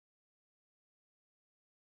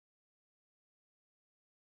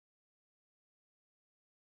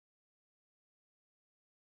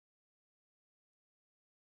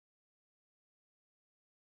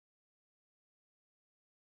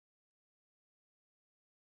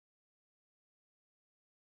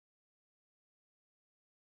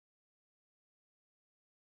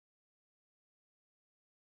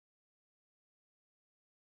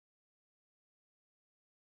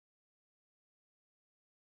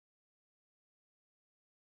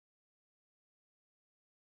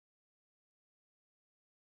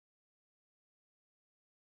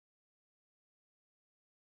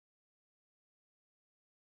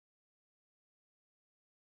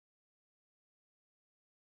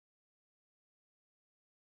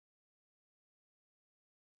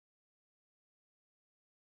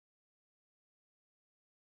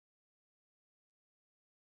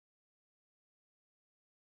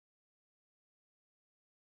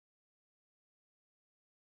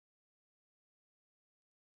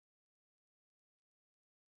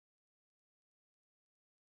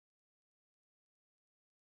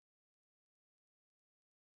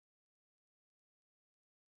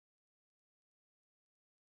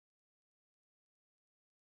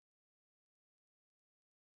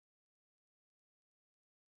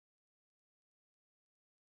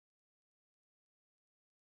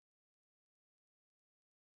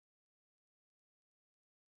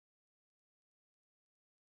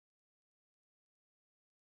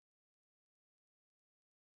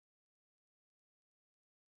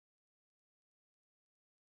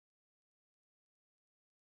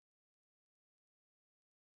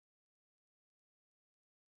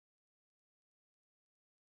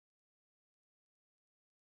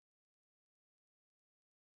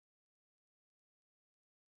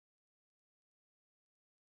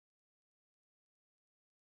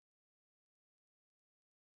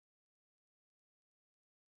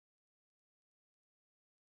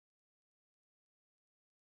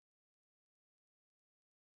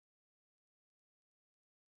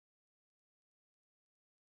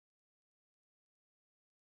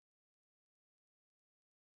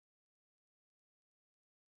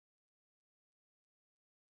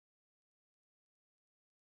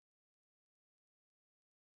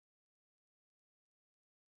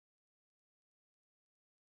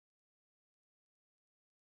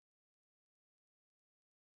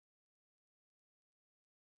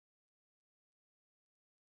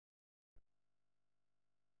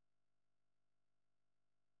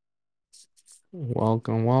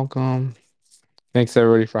Welcome, welcome. Thanks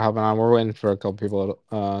everybody for hopping on. We're waiting for a couple people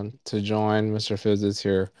to join. Mr. Fizz is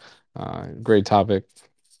here. Great topic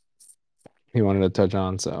he wanted to touch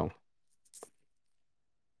on. So,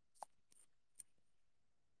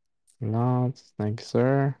 Knots, thank you,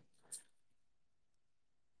 sir.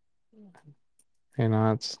 Hey,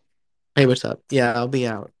 Knots. Hey, what's up? Yeah, I'll be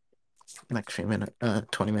out next few minutes,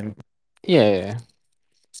 20 minutes. Yeah, yeah, yeah,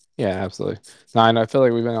 yeah, absolutely. No, I feel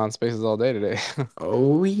like we've been on spaces all day today.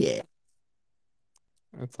 Oh, yeah.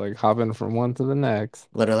 It's like hopping from one to the next.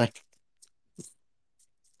 Literally.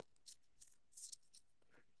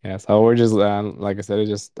 Yeah, so we're just like I said,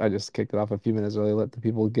 I just kicked it off a few minutes early, let the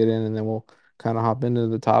people get in, and then we'll kind of hop into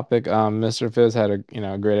the topic. Mr. Fizz had a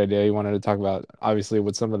great idea. He wanted to talk about obviously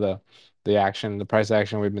with some of the action, the price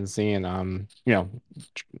action we've been seeing.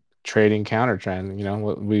 Tr trading counter trend.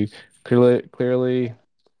 What we clearly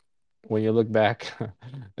when you look back,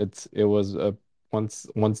 it was a once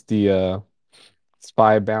the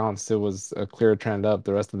SPY bounced, it was a clear trend up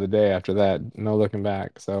the rest of the day after that. No looking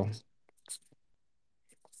back. So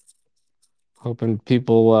hoping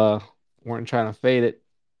people weren't trying to fade it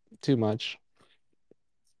too much.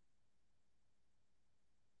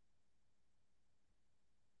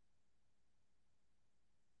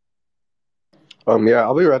 Yeah,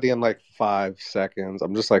 I'll be ready in like 5 seconds.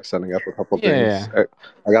 I'm just like setting up a couple things. Yeah,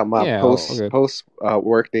 I got my yeah, all good. post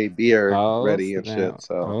workday beer Oh ready and shit. snap!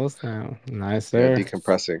 So Oh snap! Nice yeah, sir.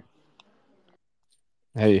 decompressing.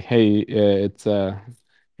 Hey, hey, it's a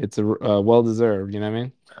well deserved. You know what I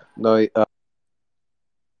mean?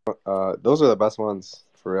 No, those are the best ones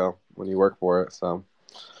for real when you work for it. So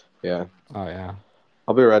yeah, Oh yeah,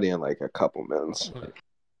 I'll be ready in like a couple minutes.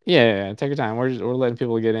 yeah. Take your time. We're letting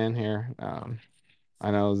people get in here. I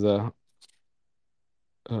know the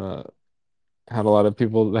uh had a lot of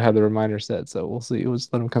people that had the reminder set, so we'll see. We'll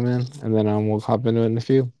just let them come in, and then we'll hop into it in a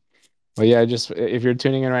few. Well, yeah, just if you're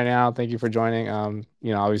tuning in right now, thank you for joining.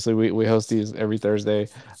 Obviously we host these every Thursday,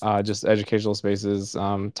 just educational spaces,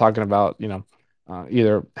 talking about,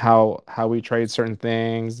 either how we trade certain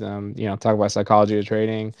things, talk about psychology of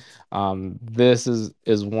trading. This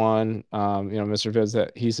is one, Mr. Fitz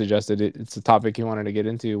that he suggested it's a topic he wanted to get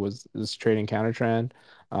into was this trading counter trend.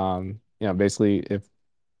 Basically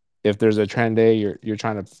if there's a trend day, you're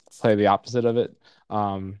trying to play the opposite of it.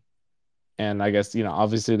 And I guess,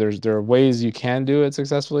 obviously there are ways you can do it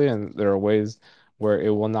successfully and there are ways where it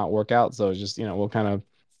will not work out. So it's just, we'll kind of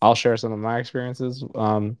I'll share some of my experiences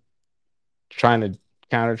trying to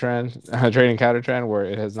counter trend trading counter trend where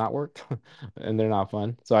it has not worked and they're not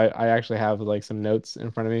fun. So I actually have like some notes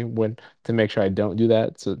in front of me when to make sure I don't do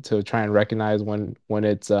that. So to try and recognize when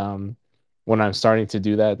it's when I'm starting to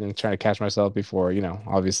do that and trying to catch myself before,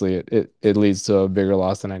 obviously it leads to a bigger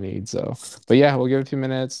loss than I need. So but yeah, we'll give it a few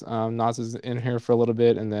minutes. Nas is in here for a little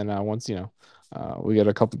bit and then once we get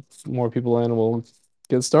a couple more people in, we'll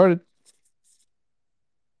get started.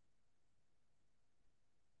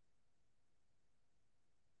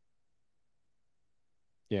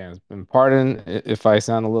 Yeah, and pardon if I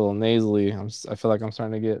sound a little nasally. I feel like I'm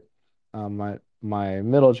starting to get my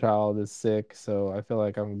middle child is sick, so I feel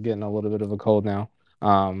like I'm getting a little bit of a cold now.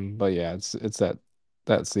 But yeah, it's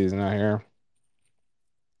that season out here.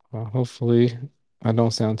 Well, hopefully I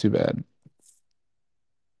don't sound too bad.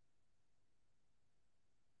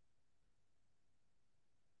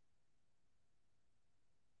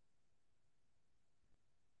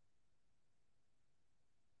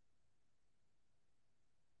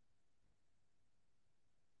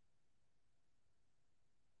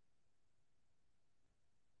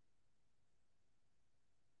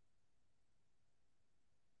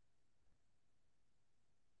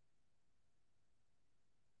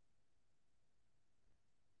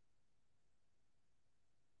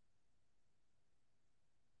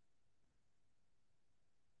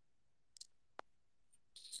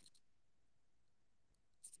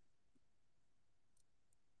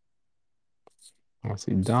 I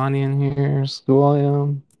see Donnie in here, School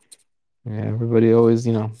am. Yeah, everybody always,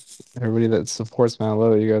 everybody that supports me, I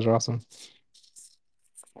love it. You guys are awesome.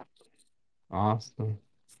 Awesome.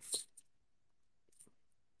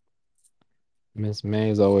 Miss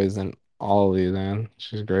May is always in all of these, man.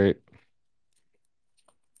 She's great.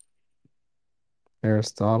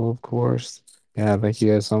 Aristotle, of course. Yeah, thank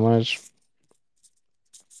you guys so much.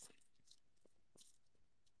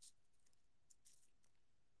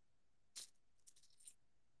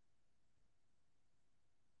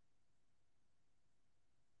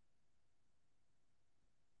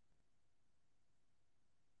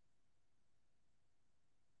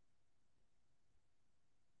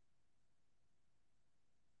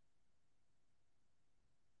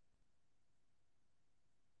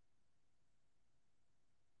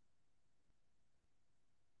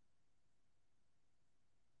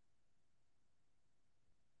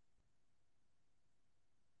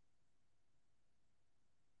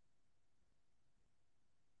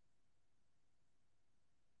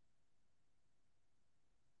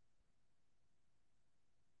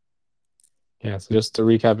 Yeah, so just to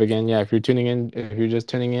recap again, yeah, if you're just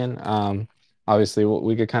tuning in, obviously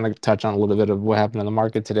we could kind of touch on a little bit of what happened in the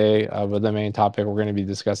market today, but the main topic we're going to be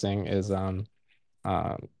discussing is,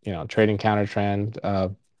 trading counter trend,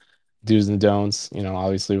 do's and don'ts.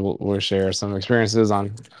 Obviously we'll share some experiences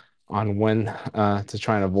on when to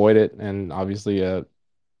try and avoid it, and obviously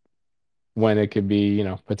when it could be,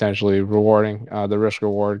 potentially rewarding. The risk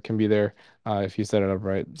reward can be there if you set it up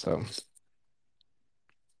right. So.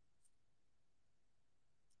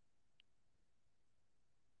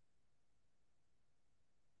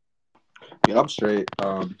 Yeah, I'm straight.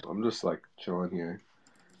 I'm just like chilling here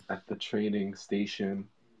at the training station.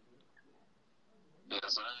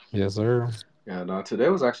 Yes, sir. Yeah, no, today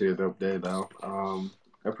was actually a dope day though.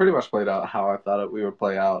 It pretty much played out how I thought it we would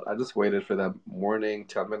play out. I just waited for that morning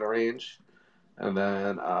 10-minute range, and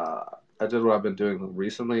then I did what I've been doing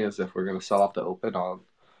recently. Is if we're gonna sell off the open,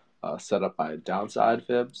 I'll set up my downside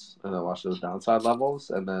fibs and then watch those downside levels,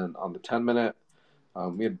 and then on the 10-minute.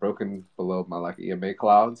 We had broken below my like EMA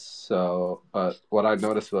clouds. So, but what I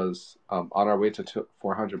noticed was on our way to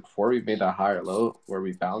 400 before we made that higher low where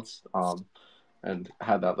we bounced and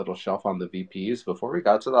had that little shelf on the VPs. Before we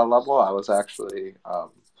got to that level, I was actually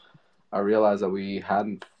I realized that we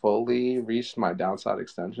hadn't fully reached my downside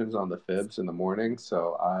extensions on the fibs in the morning.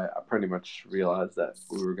 So I pretty much realized that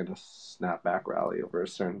we were gonna snap back rally over a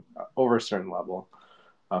certain level.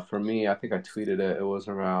 For me, I think I tweeted it. It was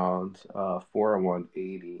around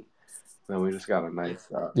 40180. Then we just got a nice.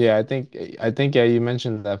 Yeah, I think yeah, you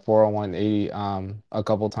mentioned that 40180 a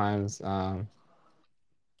couple times on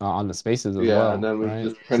the spaces as Yeah, and well, then we right?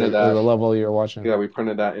 just So printed the that. level you're watching. Yeah, we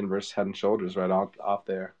printed that inverse head and shoulders right off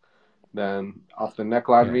there. Then off the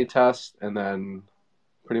neckline Yeah. retest, and then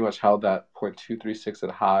pretty much held that 0.236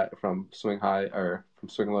 at high from swing high or from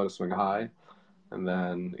swing low to swing high, and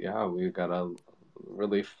then yeah, we got a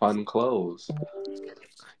really fun close.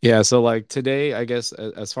 Yeah, so like today, I guess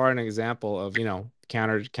as far an example of,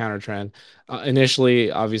 counter trend,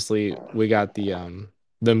 initially obviously we got the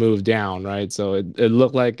move down, right? So it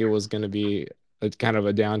looked like it was going to be a kind of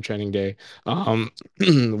a downtrending day. Um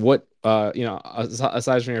what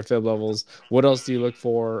aside from your fib levels, what else do you look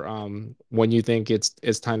for when you think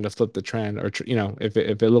it's time to flip the trend, or if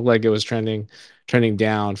it looked like it was trending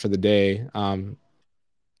down for the day,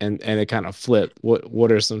 and it kind of flipped,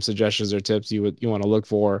 what are some suggestions or tips you want to look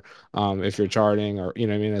for if you're charting, or what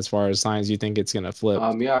I mean, as far as signs you think it's going to flip?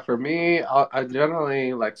 Yeah, for me, I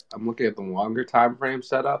generally like I'm looking at the longer time frame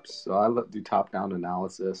setups, so do top down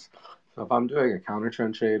analysis. So if I'm doing a counter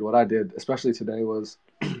trend trade, what I did, especially today, was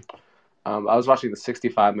I was watching the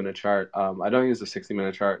 65-minute chart. I don't use the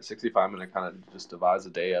 60-minute chart. 65-minute kind of just divides the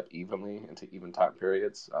day up evenly into even time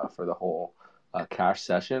periods for the whole cash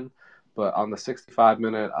session. But on the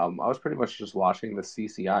 65-minute, I was pretty much just watching the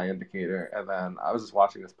CCI indicator, and then I was just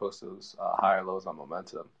watching this post those higher lows on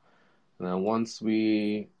momentum. And then once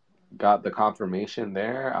we got the confirmation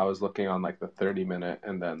there, I was looking on like the 30-minute,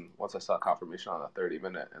 and then once I saw confirmation on the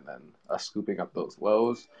 30-minute, and then scooping up those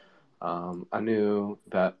lows, I knew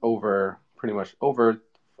that over pretty much over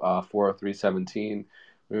 403.17,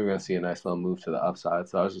 we were going to see a nice little move to the upside.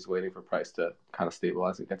 So I was just waiting for price to kind of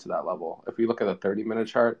stabilize and get to that level. If we look at the 30-minute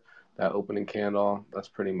chart, that opening candle, that's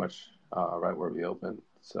pretty much right where we opened.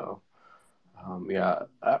 So yeah,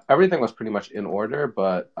 everything was pretty much in order.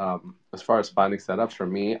 But as far as finding setups for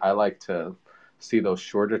me, I like to see those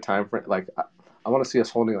shorter time frame. Like I want to see us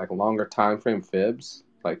holding like longer time frame fibs,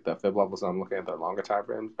 like the fib levels. I'm looking at the longer time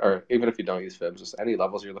frames, or even if you don't use fibs, just any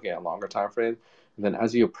levels you're looking at longer time frame. And then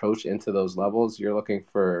as you approach into those levels, you're looking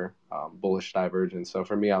for bullish divergence. So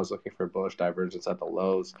for me, I was looking for bullish divergence at the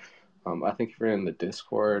lows. I think if you're in the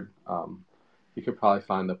Discord, you could probably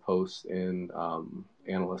find the post in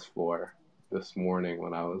analyst floor this morning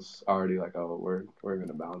when I was already like, oh, we're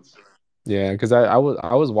gonna bounce. Yeah, because I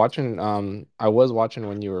was watching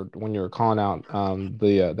when you were calling out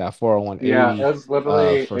the that Yeah, 40180 it's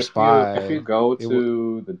literally for if you SPY. go It was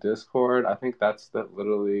to the Discord, I think that's the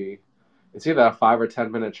literally it's either a 5 or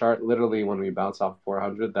 10 minute chart. Literally, when we bounce off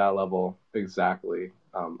 400, that level exactly.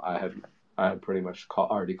 I had pretty much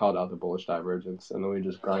already called out the bullish divergence, and then we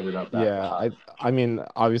just grinded up back to Yeah, high. I mean,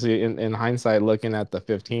 obviously in hindsight, looking at the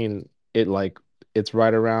 15, it's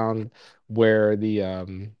right around where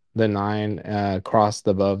the 9 crossed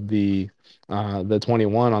above the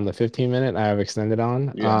 21 on the 15 minute I have extended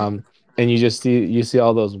on. Yeah, And you see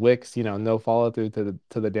all those wicks, no follow through to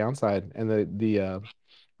the downside, and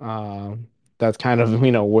uh that's kind of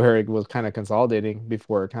where it was kind of consolidating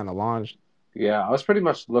before it kind of launched. yeah. I was pretty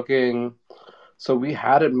much looking. So we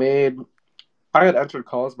had it made. I had entered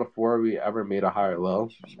calls before we ever made a higher low.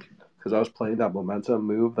 because I was playing that momentum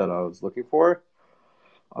move that I was looking for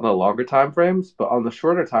on the longer time frames. But on the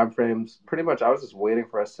shorter time frames, pretty much I was just waiting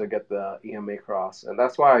for us to get the EMA cross, and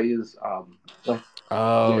that's why I use like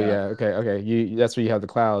Oh yeah, yeah, okay, okay. That's where you have the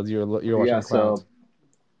clouds. You're watching yeah. the clouds. So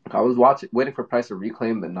I was waiting for Price to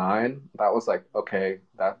reclaim the nine. That was like, okay,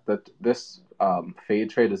 that this fade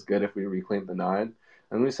trade is good if we reclaim the nine.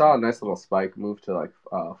 And we saw a nice little spike move to like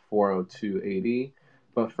 402.80.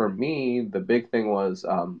 But for me, the big thing was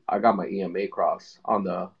I got my EMA cross on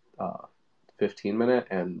the 15 minute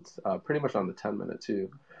and pretty much on the 10 minute too.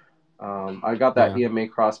 I got that Yeah. EMA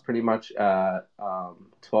cross pretty much at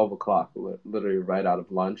 12 o'clock, literally right out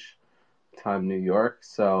of lunch time New York.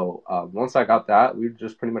 So once I got that, we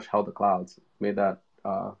just pretty much held the clouds, made that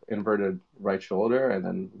inverted right shoulder, and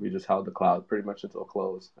then we just held the cloud pretty much until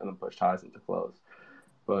close, and then pushed highs into close.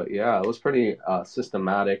 But yeah, it was pretty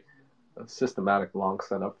systematic, a systematic long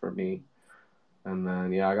setup for me. And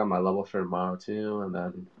then yeah, I got my levels for tomorrow too, and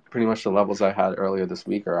then pretty much the levels I had earlier this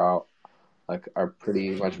week are out, like are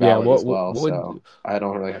pretty much Yeah, valid as well. what So would I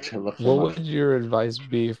don't really have to look for what much. would your advice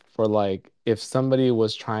be for like if somebody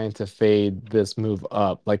was trying to fade this move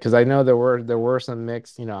up? Like, because I know there were some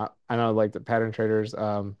mixed, I know like the pattern traders,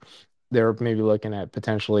 they were maybe looking at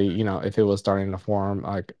potentially, if it was starting to form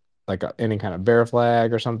any kind of bear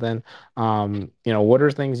flag or something. What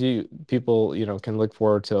are things you people, can look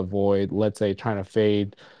for to avoid, let's say, trying to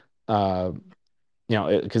fade, uh,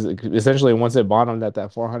 because essentially once it bottomed at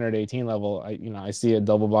that 418 level, I see a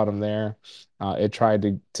double bottom there. It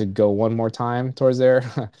tried to go one more time towards there,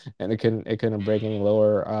 and it couldn't break any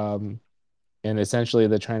lower. And essentially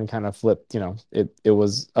the trend kind of flipped. It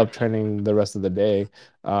was uptrending the rest of the day.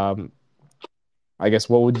 Um, I guess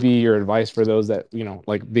what would be your advice for those that,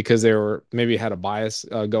 like because they were maybe had a bias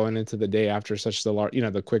going into the day after such the large,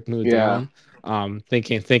 the quick move Yeah, down,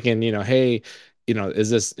 thinking, hey, is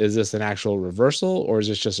this an actual reversal or is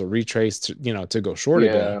this just a retrace to go short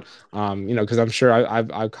again? yeah, Because I'm sure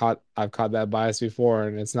I've caught that bias before,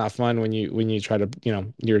 and it's not fun when you try to,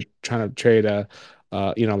 you're trying to trade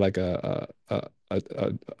like a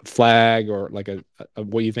flag or like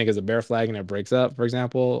what you think is a bear flag and it breaks up, for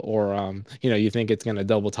example, or you think it's going to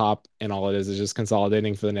double top and all it is just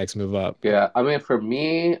consolidating for the next move up. yeah. I mean, for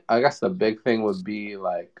me, I guess the big thing would be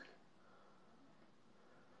like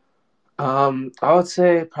I would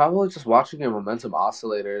say probably just watching your momentum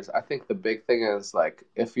oscillators. I think the big thing is like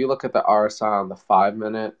if you look at the RSI on the 5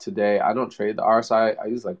 minute today, I don't trade the RSI. I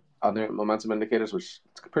use like other momentum indicators, which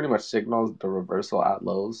pretty much signals the reversal at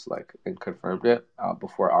lows, like and confirmed it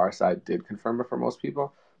before RSI did confirm it for most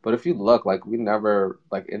people. But if you look, like we never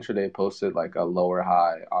like intraday posted like a lower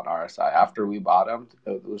high on RSI after we bottomed.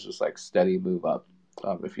 It was just like steady move up.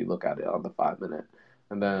 If you look at it on the 5 minute.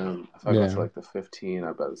 And then if I go to Yeah. like the 15,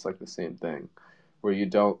 I bet it's like the same thing, where you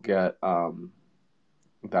don't get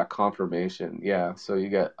that confirmation. Yeah, so you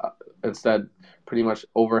get instead pretty much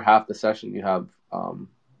over half the session you have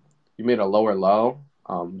you made a lower low,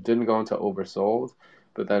 didn't go into oversold,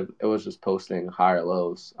 but then it was just posting higher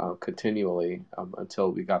lows continually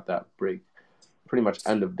until we got that break, pretty much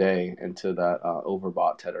end of day into that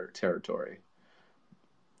overbought territory.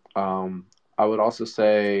 Um, I would also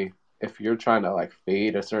say if you're trying to like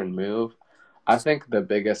fade a certain move, I think the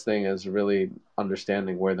biggest thing is really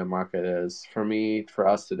understanding where the market is. For me, for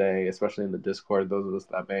us today, especially in the Discord, those of us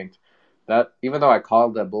that banked, that even though I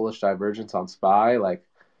called that bullish divergence on SPY, like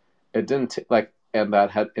it didn't like and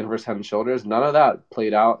that had inverse head and shoulders. None of that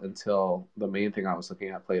played out until the main thing I was looking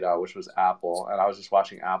at played out, which was Apple, and I was just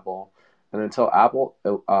watching Apple. And until Apple,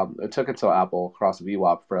 it took until Apple crossed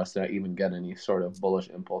VWAP for us to even get any sort of bullish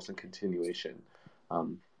impulse and continuation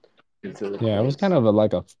um, into the Yeah, it was close. kind of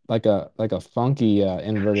like a funky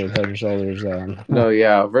inverted head and shoulders. No,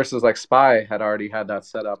 yeah, versus like Spy had already had that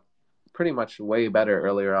set up pretty much way better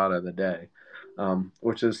earlier on in the day,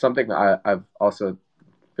 which is something I've also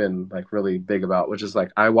been like really big about, which is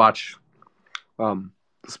like I watch um,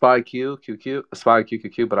 Spy Spy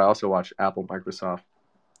QQQ, but I also watch Apple, Microsoft,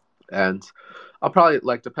 and I'll probably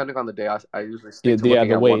like depending on the day, I usually Yeah, stick to yeah, looking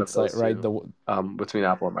the at one of weights, like those right, two between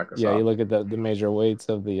Apple and yeah, Microsoft. you look at the major weights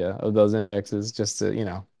of those indexes just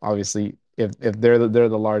to, obviously if they're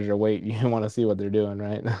the larger weight, you want to see what they're doing,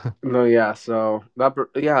 right? No, yeah, so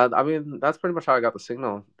yeah, I mean that's pretty much how I got the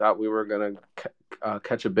signal that we were gonna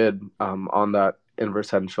catch a bid on that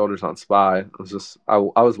inverse head and shoulders on Spy. It was just I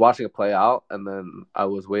was watching it play out, and then I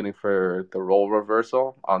was waiting for the roll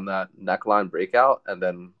reversal on that neckline breakout, and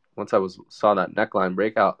then once saw that neckline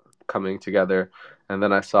breakout coming together, and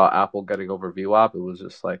then I saw Apple getting over VWAP, it was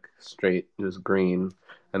just like straight, just green.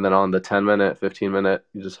 And then on the 10 minute, 15 minute,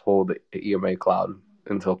 you just hold the EMA cloud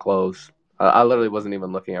until close. I literally wasn't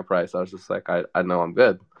even looking at price. I was just like, I know I'm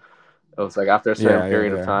good. It was like after a certain Yeah, yeah,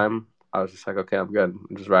 period of yeah. time, I was just like, okay, I'm good.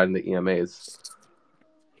 I'm just riding the EMAs.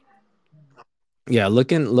 Yeah,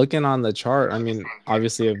 looking on the chart, I mean,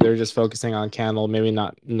 obviously if they're just focusing on candle, maybe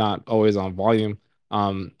not always on volume.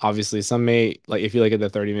 Obviously some may like if you look at the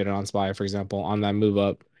 30-minute on SPY, for example, on that move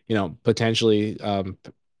up, potentially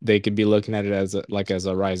they could be looking at it as as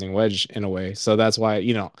a rising wedge in a way. So that's why,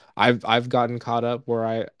 I've gotten caught up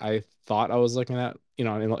where I thought I was looking at, in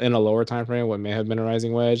a lower time frame what may have been a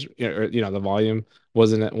rising wedge, or, the volume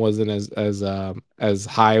wasn't as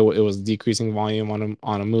high. It was decreasing volume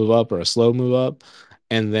on a move up or a slow move up,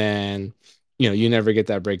 and then you never get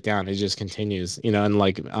that breakdown. It just continues, and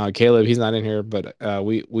like Caleb, he's not in here, but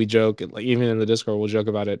we joke, like even in the Discord we'll joke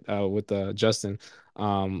about it with Justin.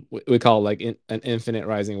 We call it like an infinite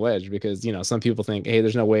rising wedge, because some people think, hey,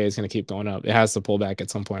 there's no way it's going to keep going up, it has to pull back at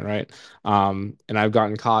some point, right? And I've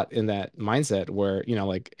gotten caught in that mindset where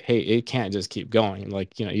like, hey, it can't just keep going.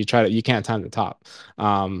 Like, you can't time the top.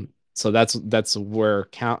 So that's where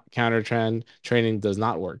counter trend trading does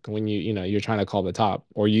not work. When you're trying to call the top,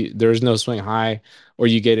 or there's no swing high, or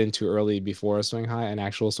you get in too early before a swing high, an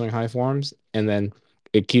actual swing high forms, and then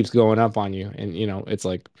it keeps going up on you, and it's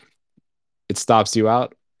like it stops you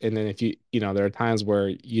out. And then if there are times where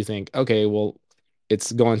you think, okay, well,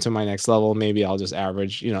 it's going to my next level, maybe I'll just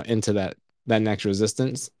average into that next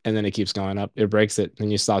resistance, and then it keeps going up, it breaks it,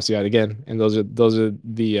 and you stops you out again. And those are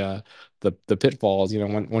the pitfalls,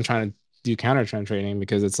 when trying to do counter trend trading,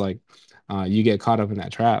 because it's like you get caught up in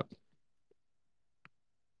that trap.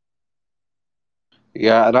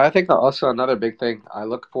 Yeah, and I think also another big thing I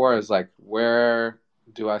look for is like where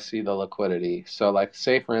do I see the liquidity? So like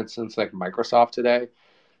say for instance like Microsoft today,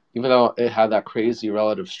 even though it had that crazy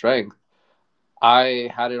relative strength,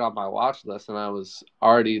 I had it on my watch list and I was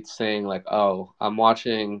already saying like, oh, I'm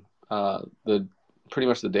watching the pretty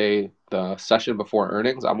much the day the session before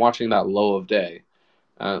earnings. I'm watching that low of day.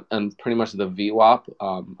 And pretty much the VWAP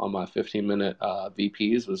on my 15-minute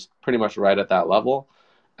VPs was pretty much right at that level.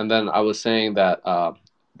 And then I was saying that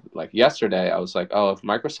like yesterday, I was like, oh, if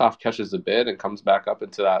Microsoft catches a bid and comes back up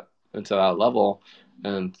into that level,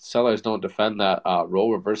 and sellers don't defend that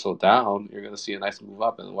role reversal down, you're going to see a nice move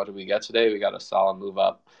up. And what did we get today? We got a solid move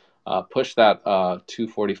up. Push that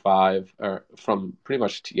 245 or from pretty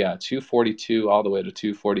much 242 all the way to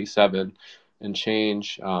 247 and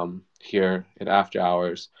change here in after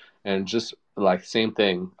hours, and just like same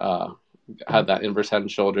thing. Had that inverse head and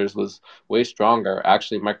shoulders, was way stronger.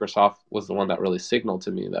 Actually, Microsoft was the one that really signaled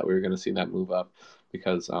to me that we were going to see that move up,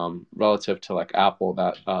 because relative to like Apple,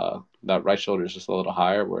 that right shoulder is just a little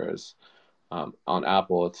higher, whereas on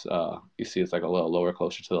Apple, it's you see it's like a little lower,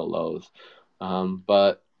 closer to the lows.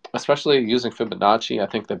 But especially using Fibonacci, I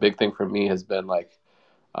think the big thing for me has been like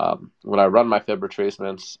when I run my fib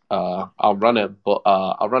retracements, I'll run it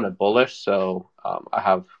bullish. So I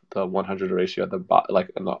have the 100 ratio at the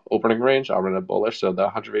like in the opening range. I'll run it bullish. So the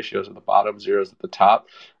 100 ratio is at the bottom, zeros at the top,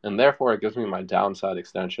 and therefore it gives me my downside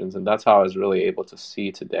extensions. And that's how I was really able to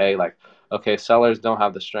see today. Like, okay, sellers don't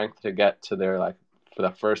have the strength to get to their like for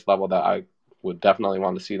the first level that I would definitely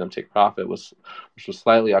want to see them take profit, which was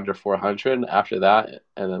slightly under 400 after that,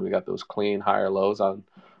 and then we got those clean higher lows on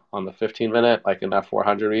the 15-minute, like in that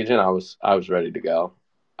 400 region. I was ready to go.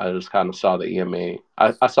 I just kind of saw the EMA.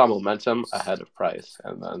 I saw momentum ahead of price,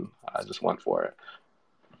 and then I just went for it.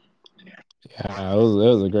 Yeah, it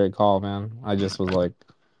was a great call, man. I just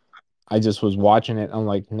was watching it. I'm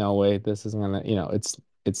like, no way, this is gonna,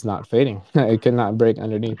 it's not fading. It could not break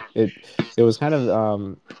underneath. It was kind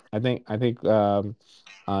of I think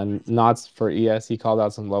Knots for ES, he called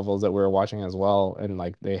out some levels that we were watching as well, and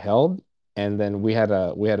like they held. And then we had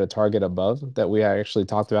a target above that we had actually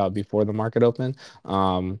talked about before the market open.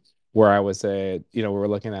 Where I would say, we were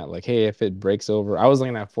looking at like, hey, if it breaks over, I was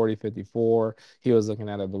looking at 40.54. He was looking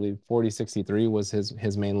at, I believe, 40.63 was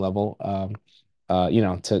his main level.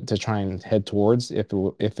 To try and head towards, if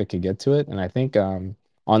it could get to it. And I think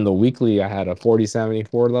on the weekly I had a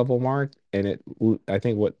 40.74 level mark, and I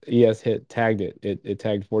think what ES hit tagged it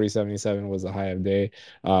tagged 40.77 was the high of day,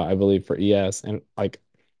 I believe, for ES. And like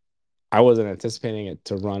I wasn't anticipating it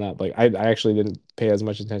to run up. Like I actually didn't pay as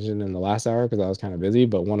much attention in the last hour because I was kind of busy.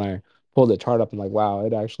 But when I pulled the chart up, I'm like, wow,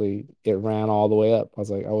 it ran all the way up. I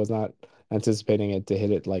was like, I was not anticipating it to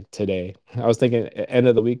hit it like today. I was thinking end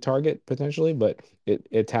of the week target potentially, but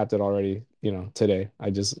it tapped it already, today.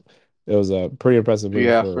 It was a pretty impressive move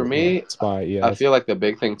Yeah, for for me, SPY I ES. feel like the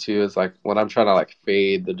big thing too is like when I'm trying to like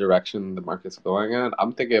fade the direction the market's going in,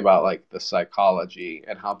 I'm thinking about like the psychology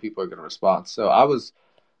and how people are going to respond. So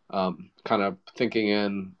kind of thinking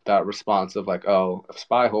in that response of like, oh, if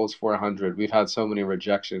SPY holds 400, we've had so many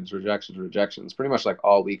rejections, pretty much like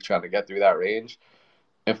all week trying to get through that range.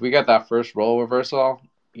 If we get that first roll reversal,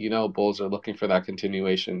 bulls are looking for that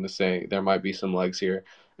continuation to say there might be some legs here.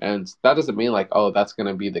 And that doesn't mean like, oh, that's going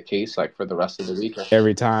to be the case like for the rest of the week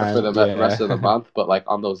Every or for time. the rest of the Yeah. month. But like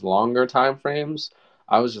on those longer time frames,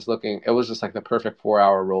 I was just looking, it was just like the perfect 4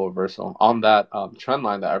 hour roll reversal on that trend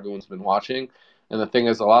line that everyone's been watching. And the thing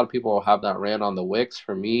is, a lot of people have that ran on the wicks.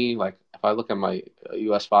 For me, like if I look at my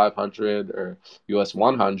US 500 or US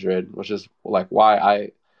 100, which is like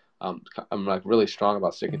why um, I'm like really strong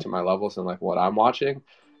about sticking to my levels and like what I'm watching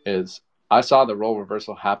is I saw the role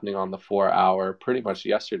reversal happening on the 4 hour pretty much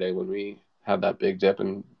yesterday when we had that big dip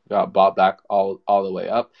and got bought back all the way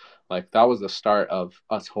up. Like that was the start of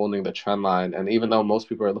us holding the trend line. And even though most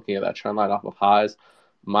people are looking at that trend line off of highs,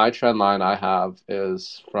 my trend line I have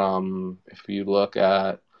is from if you look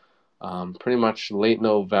at pretty much late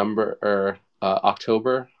November or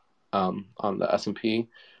October on the S&P.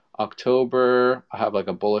 October, I have like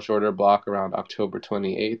a bullish order block around October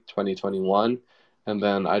 28th, 2021. And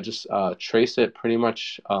then I just trace it pretty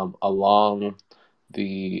much along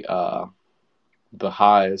the uh, the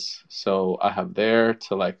highs. So I have there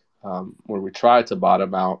to like where we tried to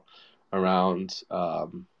bottom out around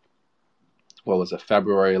what was it,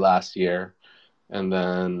 February last year, and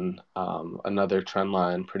then another trend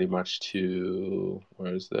line pretty much to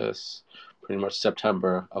where is this? Pretty much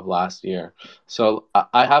September of last year. So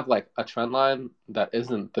I have like a trend line that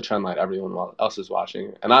isn't the trend line everyone else is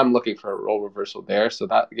watching, and I'm looking for a role reversal there. So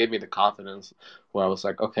that gave me the confidence where I was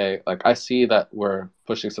like, okay, like I see that we're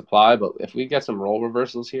pushing supply, but if we get some role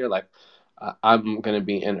reversals here, like I'm going to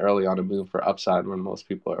be in early on a move for upside when most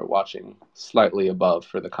people are watching slightly above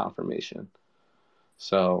for the confirmation.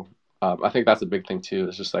 So I think that's a big thing too.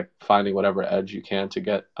 Is just like finding whatever edge you can to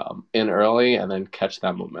get in early and then catch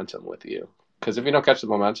that momentum with you. Because if you don't catch the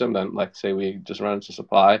momentum, then like say we just run into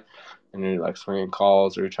supply, and you're like swinging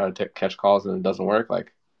calls or you try to catch calls and it doesn't work,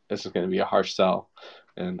 like this is going to be a harsh sell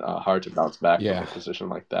and hard to bounce back from a Yeah. position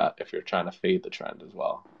like that if you're trying to fade the trend as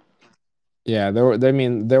well. Yeah, I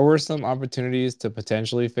mean, there were some opportunities to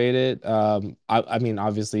potentially fade it. I mean,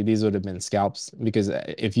 obviously these would have been scalps because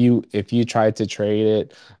if you tried to trade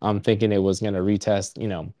it, thinking it was going to retest,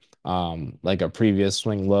 like a previous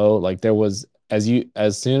swing low, like there was as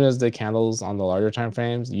soon as the candles on the larger time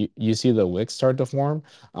frames, you see the wicks start to form,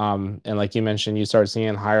 and like you mentioned, you start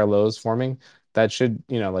seeing higher lows forming. That should,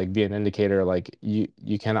 like be an indicator like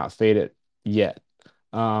you cannot fade it yet.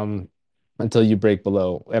 Um, until you break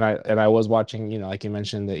below. And I was watching, like you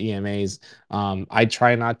mentioned, the EMAs. I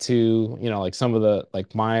try not to, like some of the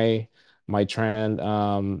like my trend,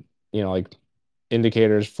 like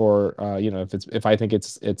indicators for if I think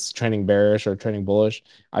it's trending bearish or trending bullish,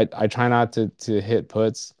 I try not to hit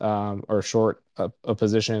puts or short a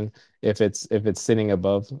position if it's sitting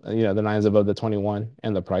above, the nines above the 21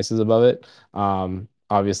 and the price is above it.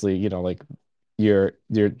 Obviously, like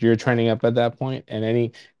you're trending up at that point,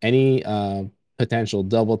 and any potential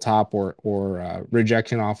double top or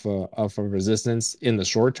rejection off of resistance in the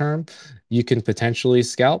short term, you can potentially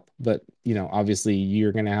scalp, but obviously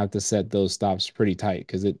you're gonna have to set those stops pretty tight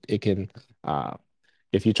because it can uh,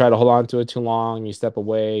 if you try to hold on to it too long, you step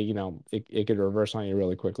away, it could reverse on you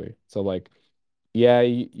really quickly. So like yeah,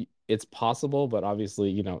 it's possible, but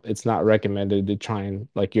obviously, it's not recommended to try and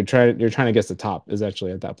like you're trying to guess the top is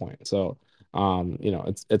actually at that point. So,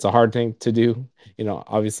 it's a hard thing to do.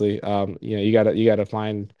 Obviously, you gotta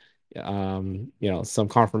find, some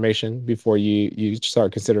confirmation before you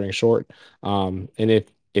start considering short. And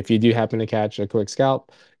if you do happen to catch a quick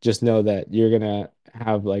scalp, just know that you're gonna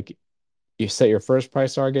have like you set your first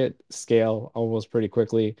price target, scale almost pretty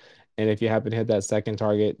quickly. And if you happen to hit that second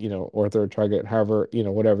target, or third target, however,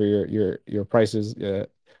 whatever your prices, the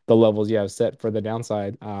levels you have set for the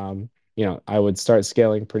downside, I would start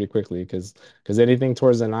scaling pretty quickly because anything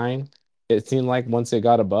towards the nine, it seemed like once it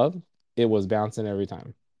got above, it was bouncing every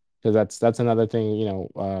time. Because that's another thing,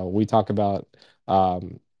 we talk about.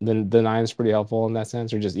 The nine is pretty helpful in that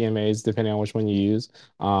sense, or just EMAs, depending on which one you use.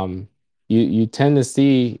 You tend to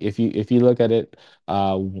see if you look at it,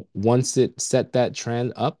 once it set that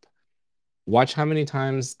trend up, watch how many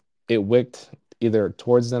times it wicked either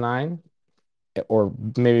towards the nine or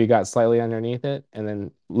maybe got slightly underneath it, and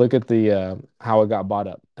then look at the how it got bought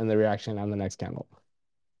up and the reaction on the next candle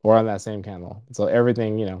or on that same candle. So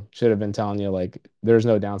everything, should have been telling you like there's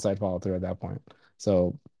no downside follow through at that point.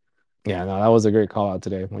 So yeah, no, that was a great call out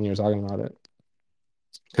today when you were talking about it.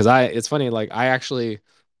 Because it's funny, like I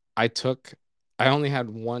took I only had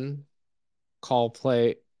one call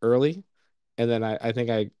play early, and then I think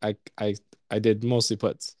I did mostly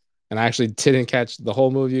puts, and I actually didn't catch the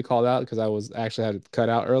whole move you called out because I was actually had it cut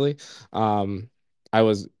out early. Um, I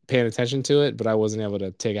was paying attention to it, but I wasn't able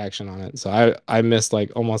to take action on it, so I missed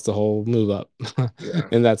like almost the whole move up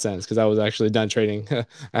Yeah. in that sense because I was actually done trading.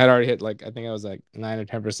 I had already hit like I think I was like 9 or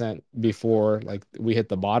 10% before like we hit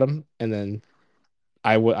the bottom, and then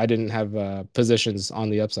I didn't have positions on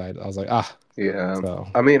the upside. I was like Yeah. so.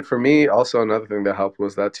 I mean, for me, also another thing that helped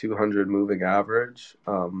was that 200 moving average.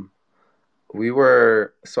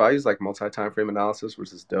 So I use like multi time frame analysis,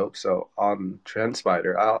 which is dope. So on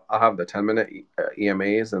TrendSpider, I'll have the 10-minute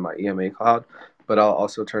EMAs in my EMA cloud, but I'll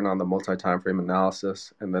also turn on the multi time frame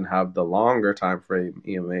analysis and then have the longer time frame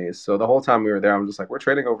EMAs. So the whole time we were there, I'm just like, we're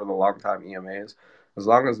trading over the long time EMAs. As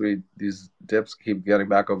long as we these dips keep getting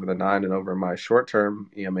back over the nine and over my short term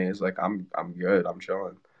EMAs, like I'm good. I'm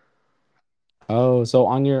chilling. Oh, so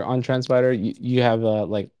on your on TrendSpider, you have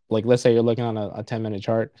like let's say you're looking on a 10-minute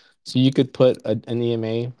chart, so you could put an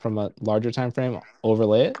EMA from a larger time frame,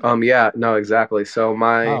 overlay it. Yeah, no, exactly. So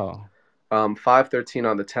my Oh, 513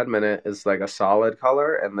 on the 10-minute is like a solid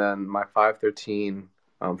color, and then my 513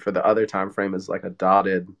 for the other time frame is like a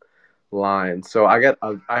dotted line. So I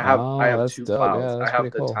oh, have that's two dope. clouds. Yeah, I that's have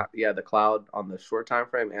pretty cool. the cloud on the short time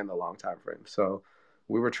frame and the long time frame. So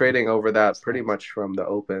we were trading over that Nice, pretty nice. much from the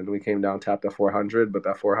open. We came down tapped the 400, but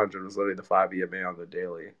that 400 was literally the 5 EMA on the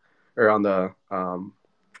daily or on the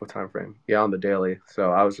what time frame? Yeah, on the daily.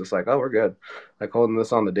 So I was just like, oh, we're good. Like holding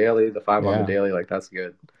this on the daily, the 5 on the Yeah. daily, like that's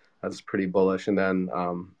good. That's pretty bullish. And then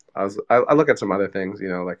I look at some other things,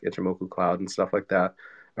 like Ichimoku Cloud and stuff like that.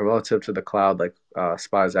 And relative to the cloud, like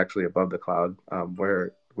SPY is actually above the cloud,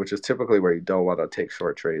 which is typically where you don't want to take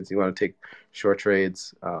short trades. You want to take short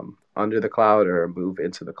trades under the cloud or move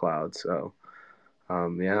into the cloud. So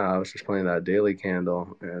yeah, I was just playing that daily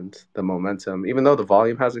candle and the momentum. Even though the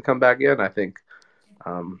volume hasn't come back in, I think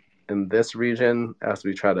um, in this region, as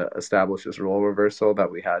we try to establish this role reversal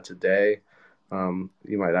that we had today,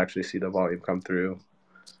 you might actually see the volume come through.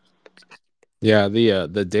 Yeah,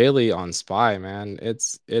 the daily on SPY, man,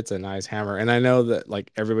 it's a nice hammer. And I know that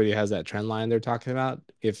like everybody has that trend line they're talking about.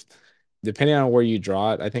 If depending on where you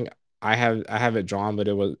draw it, I think I have it drawn, but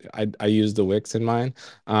I used the wicks in mine.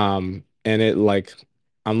 And it like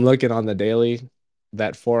I'm looking on the daily,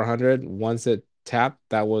 that 400, once it tapped,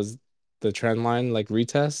 that was the trend line like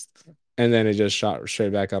retest, and then it just shot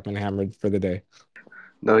straight back up and hammered for the day.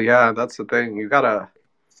 No, yeah, that's the thing. You gotta.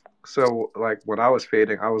 So, like when I was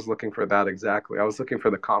fading, I was looking for that exactly. I was looking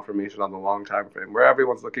for the confirmation on the long time frame, where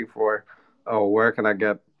everyone's looking for, oh, where can I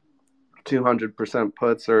get 200%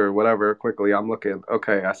 puts or whatever quickly. I'm looking,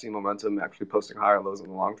 okay, I see momentum actually posting higher lows in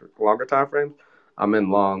the longer time frames. I'm in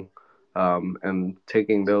long and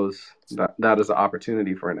taking that is an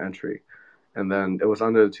opportunity for an entry. And then it was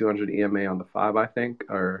under the 200 EMA on the 5, I think,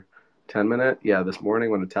 or 10-minute. Yeah, this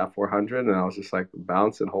morning when it tapped 400, and I was just like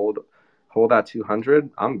bounce and hold that 200.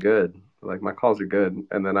 I'm good. Like my calls are good,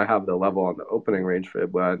 and then I have the level on the opening range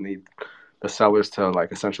fib where I need the sellers to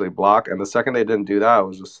like essentially block. And the second they didn't do that, I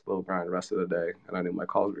was just slow grind the rest of the day, and I knew my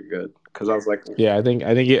calls were good because I was like, Yeah, I think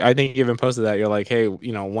you even posted that. You're like, hey,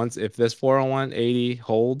 once if this 401 80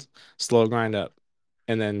 holds, slow grind up.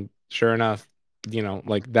 And then sure enough,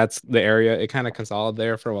 like that's the area. It kind of consolidated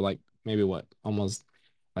there for like maybe what, almost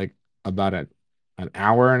like about an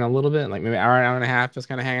hour and a little bit, like maybe hour and a half, just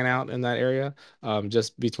kind of hanging out in that area.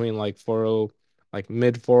 Just between like 40, like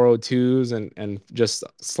mid 402s and just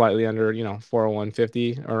slightly under, 401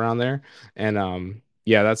 50 around there. And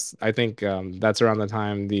yeah, that's I think that's around the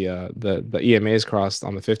time the EMAs crossed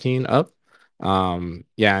on the 15 up.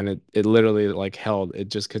 Yeah, and it literally like held. It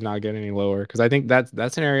just could not get any lower because I think that's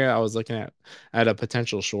an area I was looking at a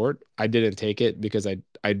potential short. I didn't take it because I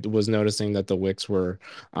was noticing that the wicks were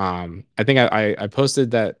I think I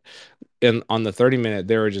posted that in on the 30 minute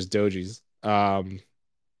they were just dojis,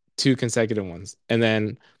 two consecutive ones, and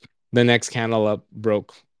then the next candle up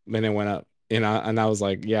broke and it went up. And I was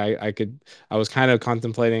like, yeah, I was kind of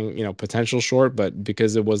contemplating, potential short, but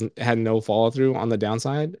because it had no follow through on the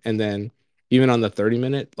downside. And then even on the 30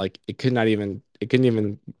 minute, like it couldn't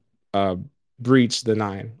even uh breach the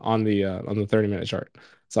nine on the 30 minute chart.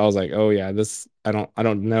 So I was like, oh yeah, I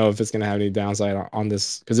don't know if it's gonna have any downside on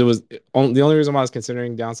this because the only reason why I was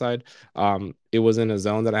considering downside, it was in a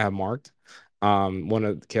zone that I have marked, one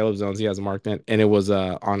of Caleb's zones he has marked in, and it was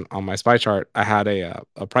on my spy chart. I had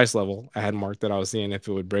a price level I had marked that I was seeing if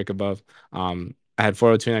it would break above. I had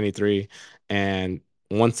 402.93, and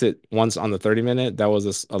once on the 30 minute that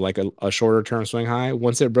was like a shorter term swing high.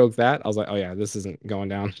 Once it broke that, I was like, oh yeah, this isn't going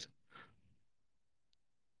down.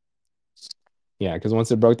 Yeah, because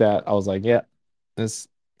once it broke that, I was like, yeah, this.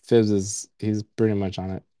 Fibs is he's pretty much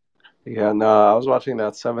on it. Yeah, no, I was watching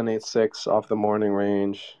that 786 off the morning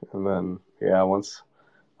range, and then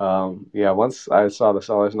once I saw the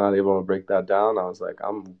sellers not able to break that down, I was like,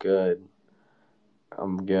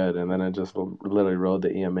 I'm good, and then it just literally rode the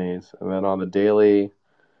EMAs, and then on the daily,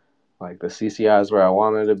 like the CCI is where I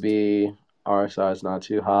wanted to be, RSI is not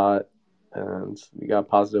too hot, and we got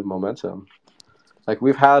positive momentum. Like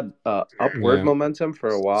we've had upward Yeah, momentum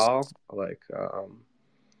for a while. Like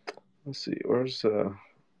let's see,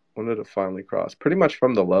 when did it finally cross? Pretty much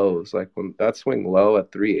from the lows. Like when that swing low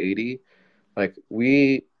at 380, like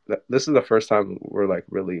this is the first time we're like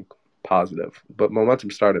really positive, but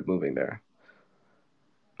momentum started moving there.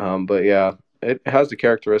 But yeah, it has the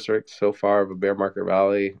characteristics so far of a bear market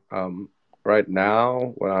rally. Right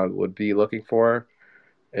now, what I would be looking for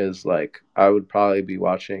is like I would probably be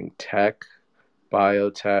watching tech,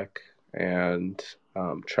 biotech, and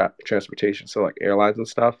transportation. So like airlines and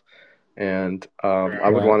stuff. And I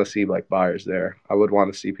would right. want to see like buyers there. I would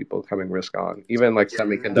want to see people coming risk on, even like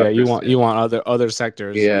Yeah, semiconductors you too. want other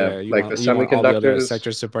sectors. Yeah, Yeah, like the you want all the other semiconductors.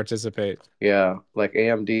 sectors to participate. Yeah, like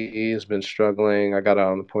AMD has been struggling. I got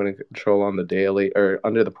out on the point of control on the daily, or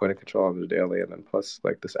under the point of control on the daily, and then plus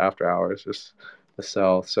like this after hours, just the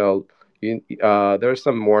sell. So there's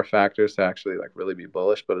some more factors to actually like really be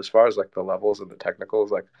bullish. But as far as like the levels and the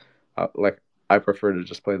technicals, like I prefer to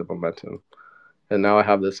just play the momentum. And now I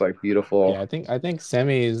have this like beautiful. Yeah, I think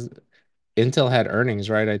semis Intel had earnings,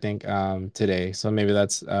 right? I think today. So maybe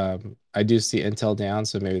that's I do see Intel down,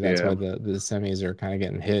 so maybe that's Yeah, why the semis are kind of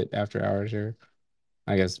getting hit after hours here.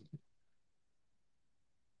 I guess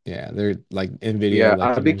yeah, they're like Nvidia, yeah.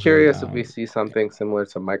 like you I'd be mentioned. curious if we see Yeah. something similar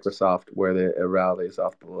to Microsoft, where it rallies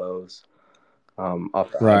off the lows,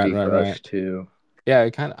 off the Right, heavy right, right. push too. Yeah,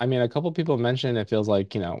 it kind of, I mean, a couple people mentioned it feels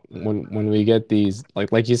like, when we get these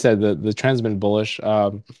like you said, the trend's been bullish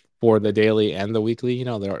for the daily and the weekly,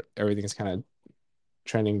 everything's kind of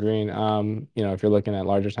trending green. If you're looking at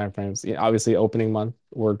larger time frames, obviously opening month,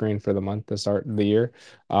 we're green for the month to start the year.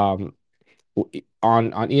 Um,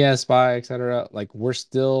 on ES SPY, etc., like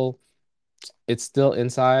it's still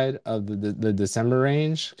inside of the December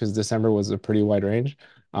range because December was a pretty wide range.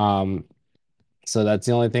 Um, so that's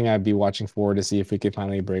the only thing I'd be watching for to see if we could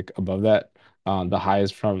finally break above that. The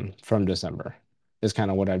highs from December is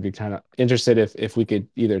kind of what I'd be kind of interested if we could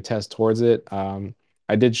either test towards it.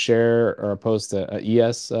 I did share or post a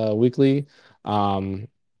ES weekly. Um,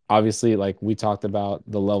 Obviously, like we talked about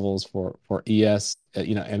the levels for ES,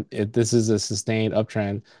 and if this is a sustained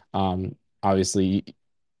uptrend, obviously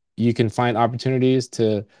you can find opportunities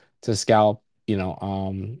to scalp,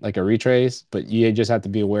 like a retrace, but you just have to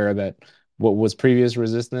be aware that what was previous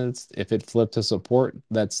resistance, if it flipped to support,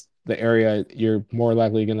 that's the area you're more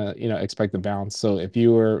likely gonna, expect to bounce. So if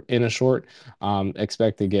you were in a short,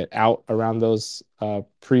 expect to get out around those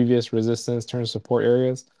previous resistance turn support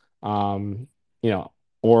areas, um, you know,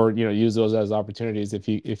 or use those as opportunities if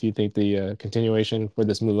you think the continuation for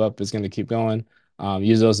this move up is going to keep going.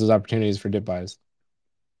 Use those as opportunities for dip buys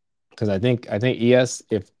because I think ES,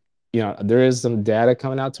 if there is some data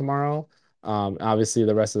coming out tomorrow. Obviously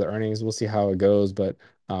the rest of the earnings, we'll see how it goes. But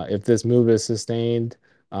if this move is sustained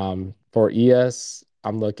for ES,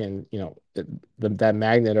 I'm looking, that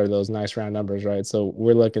magnet are those nice round numbers, right? So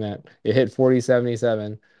we're looking at it hit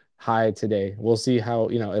 40.77 high today. We'll see how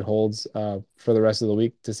it holds for the rest of the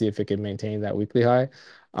week to see if it can maintain that weekly high.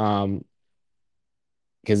 Um,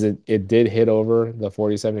 because it did hit over the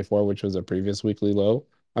 40.74, which was a previous weekly low.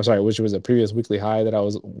 I'm sorry, which was a previous weekly high that I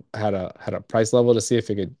was had a price level to see if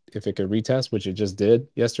it could retest, which it just did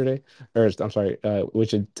yesterday, or I'm sorry,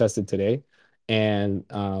 which it tested today. And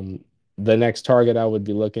the next target I would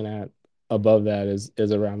be looking at above that is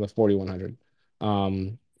around the 4,100.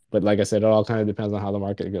 But like I said, it all kind of depends on how the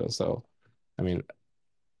market goes. So, I mean,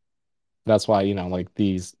 that's why, like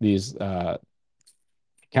these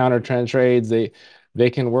counter trend trades, they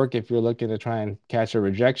can work if you're looking to try and catch a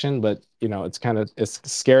rejection, but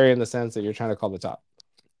it's scary in the sense that you're trying to call the top.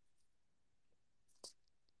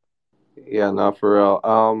 Yeah, not for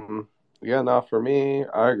real. Yeah, not for me.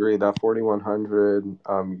 I agree that 4100.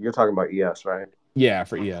 You're talking about ES, right? Yeah,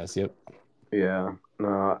 for ES. Yep. Yeah.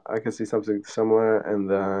 No, I can see something similar. And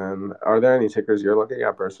then, are there any tickers you're looking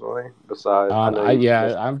at personally? Besides, I know I you yeah,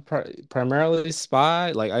 mentioned. I'm primarily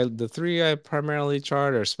SPY. Like the three I primarily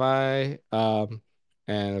chart are SPY,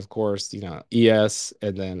 and of course ES,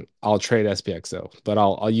 and then I'll trade SPX though. But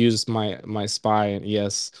I'll use my SPY and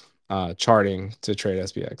ES charting to trade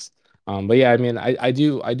SPX. But yeah, I mean I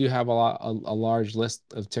do have a large list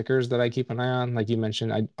of tickers that I keep an eye on. Like you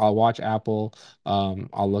mentioned, I'll watch Apple.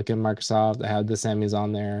 I'll look at Microsoft. I have the semis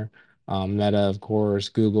on there. Meta, of course,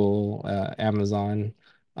 Google, Amazon.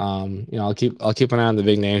 I'll keep an eye on the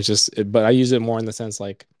big names. But I use it more in the sense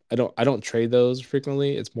like I don't trade those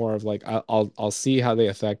frequently. It's more of like I'll see how they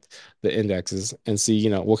affect the indexes and see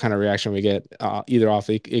what kind of reaction we get either off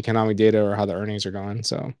economic data or how the earnings are going.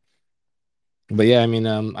 So, but yeah, I mean,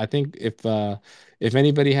 I think if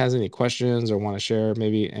anybody has any questions or want to share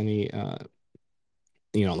maybe any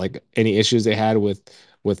like any issues they had with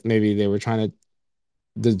maybe they were trying to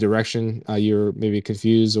the direction you're maybe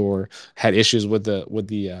confused or had issues with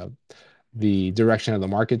the direction of the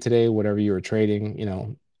market today, whatever you were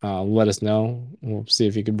trading, let us know. We'll see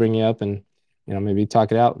if we could bring you up and maybe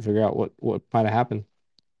talk it out and figure out what might have happened.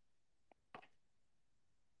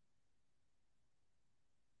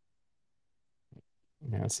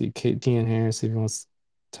 Yeah, I see KT in here, see if he wants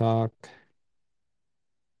to talk.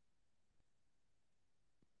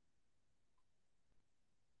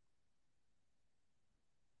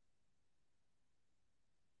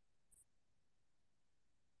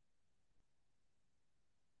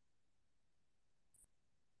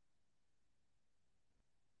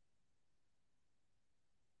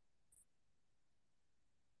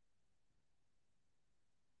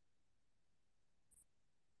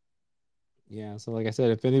 Yeah, so like I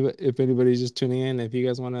said, if anybody's just tuning in, if you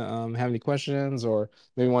guys want to have any questions or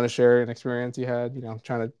maybe want to share an experience you had,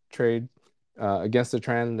 trying to trade against the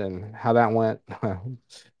trend and how that went,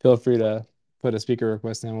 feel free to put a speaker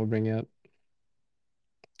request in. We'll bring you up.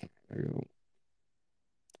 There you go.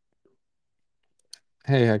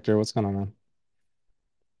 Hey Hector, what's going on, man?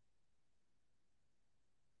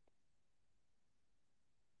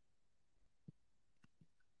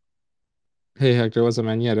 Hey Hector, what's up,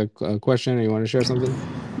 man? You had a question or you want to share something?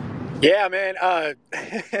 Yeah, man.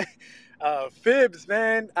 Fibs,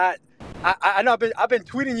 man. I know I've been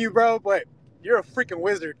tweeting you, bro, but you're a freaking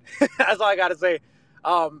wizard. That's all I gotta say.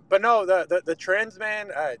 But no, the trends,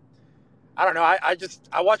 man. I don't know.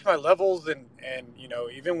 I watch my levels and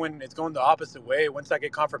even when it's going the opposite way, once I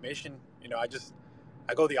get confirmation,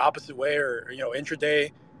 I go the opposite way or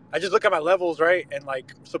intraday. I just look at my levels, right, and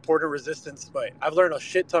like support and resistance. But I've learned a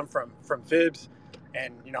shit ton from Fibs,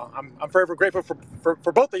 and I'm forever grateful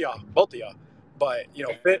for both of y'all. But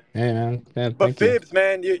Hey man, yeah, but thank you. Fibs,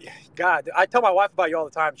 man, God, I tell my wife about you all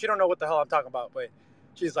the time. She don't know what the hell I'm talking about, but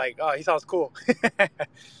she's like, oh, he sounds cool.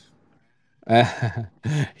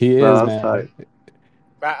 He is, No, that's tight. man.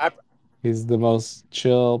 I, He's the most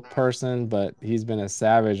chill person, but he's been a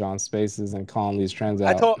savage on spaces and calling these trends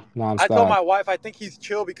I out told I told nonstop. my wife I think he's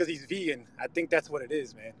chill because he's vegan. I think that's what it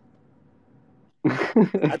is, man.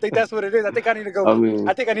 I think that's what it is. I think I need to go. I I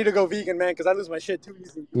mean, think I need to go vegan, man, because I lose my shit too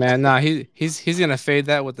easy. Man, nah, he's gonna fade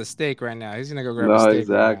that with the steak right now. He's gonna go grab a no, steak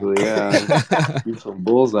right now. exactly. Yeah, beat some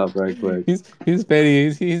bulls up right quick. He's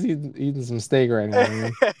fading. He's eating some steak right now,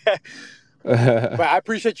 man. But I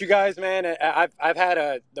appreciate you guys, man. I've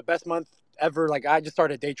had the best month ever. Like I just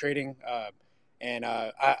started day trading, and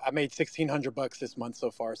I made $1,600 this month so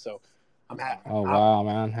far. So I'm happy. Oh wow,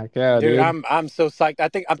 man. Heck yeah, Dude, dude. I'm so psyched. I'm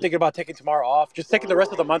thinking about taking tomorrow off, just taking the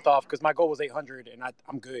rest of the month off because my goal was 800, and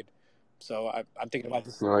I'm good. So I'm thinking about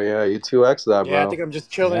this. Oh yeah, you 2x that, Yeah, I bro. think I'm just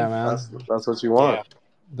Yeah, chilling. man. That's what you Yeah,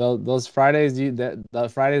 want. Those Fridays, the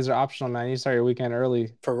Fridays are optional, man. You start your weekend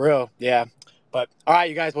early. for real. Yeah, but all right,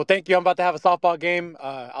 you guys. Well, thank you. I'm about to have a softball game.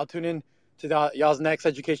 I'll tune in to y'all's next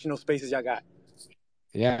educational spaces y'all got.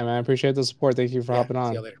 Yeah, man. I appreciate the support. Thank you for Yeah, hopping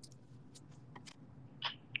see you on. later.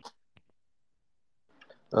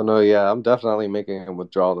 I know. Yeah, I'm definitely making a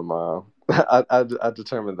withdrawal tomorrow. I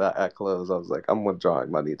determined that at close. I was like, I'm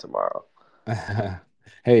withdrawing money tomorrow.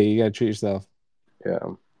 Hey, you gotta treat yourself. Yeah.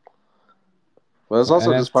 But it's So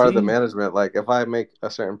also just part of the NFT? management. Like, if I make a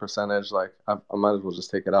certain percentage, like, I might as well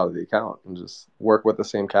just take it out of the account and just work with the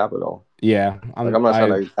same capital. Yeah, Like, I'm not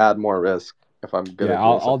trying to add more risk if I'm good yeah, at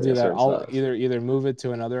I'll doing I'll something do a that. certain I'll size. either move it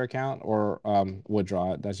to another account or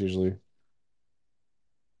withdraw it. That's usually.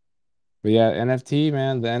 But yeah, NFT,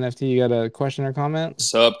 man, the NFT, you got a question or comment?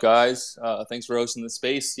 What's up, guys? Thanks for hosting the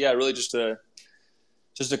space. Yeah, really just a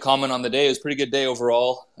comment on the day. It was a pretty good day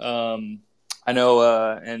overall. I know,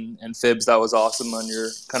 and Fibs, that was awesome on your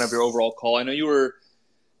kind of your overall call. I know you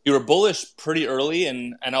were bullish pretty early,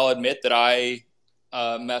 and I'll admit that I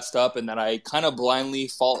messed up and that I kind of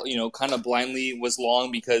kind of blindly was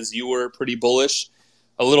long because you were pretty bullish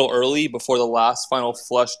a little early before the last final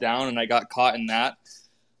flush down, and I got caught in that.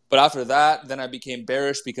 But after that, then I became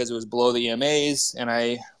bearish because it was below the EMAs, and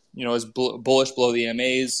I, was bullish below the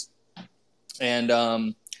EMAs, and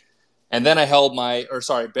then I held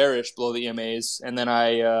bearish below the EMAs, and then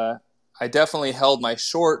I definitely held my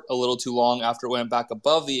short a little too long after it went back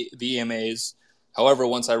above the EMAs. However,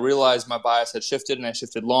 once I realized my bias had shifted and I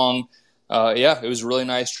shifted long, it was really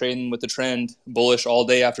nice trading with the trend, bullish all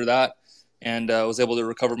day after that, and was able to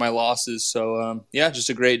recover my losses. So, just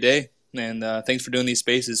a great day. And thanks for doing these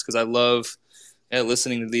spaces because I love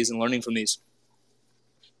listening to these and learning from these.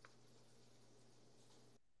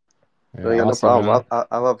 Yeah, Yeah, no awesome, man. problem.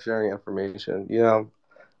 I love sharing information.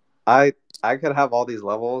 I could have all these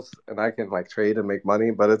levels and I can like trade and make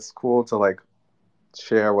money, but it's cool to like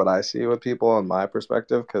share what I see with people and my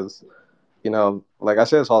perspective because like I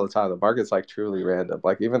say this all the time, the market's like truly random.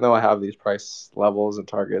 Like even though I have these price levels and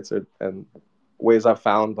targets and ways I've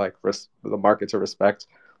found like the market to respect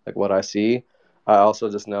like what I see, I also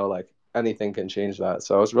just know like anything can change that.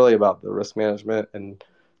 So it's really about the risk management and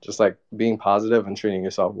just like being positive and treating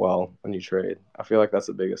yourself well when you trade. I feel like that's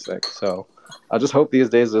the biggest thing. So I just hope these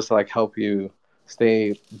days just like help you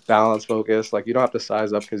stay balanced, focused. Like you don't have to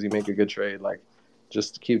size up because you make a good trade. Like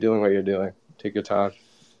just keep doing what you're doing. Take your time.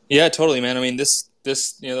 Yeah, totally, man. I mean, this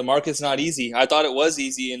the market's not easy. I thought it was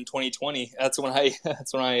easy in 2020. That's when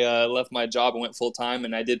I left my job and went full time,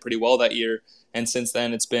 and I did pretty well that year. And since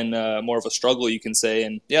then, it's been more of a struggle, you can say.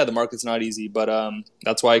 And yeah, the market's not easy, but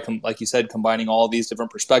that's why, like you said, combining all these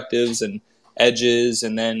different perspectives and edges,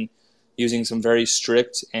 and then using some very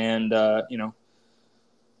strict and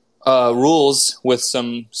rules with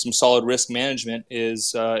some solid risk management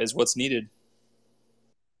is what's needed.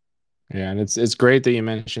 Yeah, and it's great that you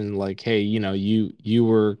mentioned like, hey, you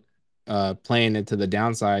were playing it to the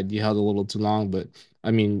downside. You held a little too long, but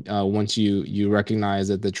I mean, once you recognize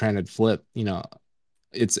that the trend had flipped,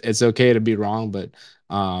 it's okay to be wrong, but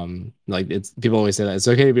like it's people always say that it's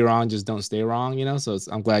okay to be wrong, just don't stay wrong. So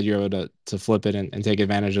I'm glad you're able to flip it and take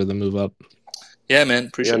advantage of the move up. Yeah, man, Yeah,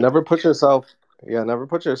 appreciate it. never put yourself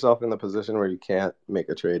in the position where you can't make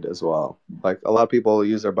a trade as well. Like a lot of people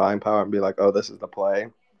use their buying power and be like, "Oh, this is the play,"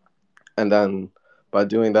 and then by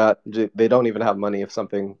doing that, they don't even have money if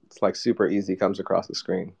something like super easy comes across the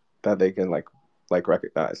screen that they can like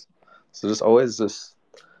recognize. So just always just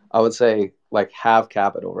I would say like have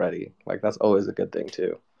capital ready. Like that's always a good thing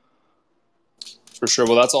too. For sure.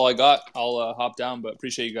 Well, that's all I got. I'll hop down, but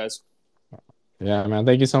appreciate you guys. Yeah, man.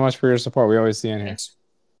 Thank you so much for your support. We always see you in here. Thanks.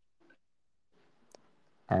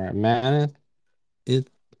 All right, man. It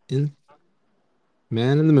in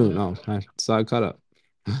Man in the Moon. Oh, I saw it cut up.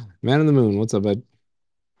 Man in the Moon. What's up, bud?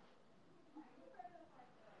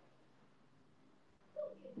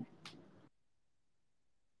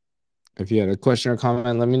 If you had a question or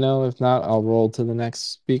comment, let me know. If not, I'll roll to the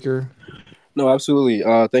next speaker. No, absolutely.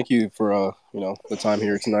 Thank you for the time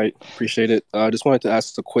here tonight. Appreciate it. I just wanted to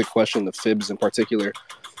ask a quick question to Phibbs in particular,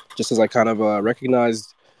 just as I kind of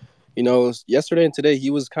recognized, yesterday and today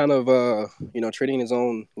he was kind of trading in his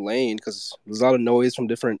own lane because there's a lot of noise from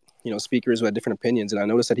different speakers who had different opinions, and I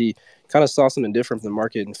noticed that he kind of saw something different from the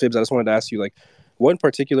market. And Phibbs, I just wanted to ask you, like, what in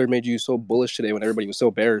particular made you so bullish today when everybody was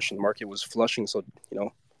so bearish and the market was flushing so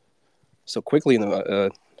quickly in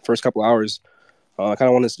the first couple hours? I kind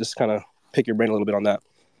of want to just kind of pick your brain a little bit on that.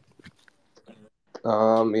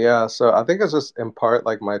 Yeah, so I think it's just in part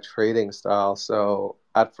like my trading style. So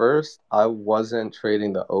at first, I wasn't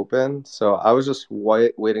trading the open, so I was just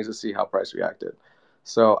waiting to see how price reacted.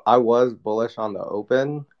 So I was bullish on the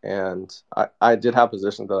open, and I did have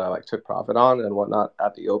positions that I like took profit on and whatnot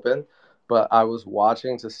at the open, but I was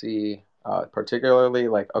watching to see, particularly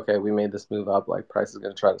like, okay, we made this move up, like price is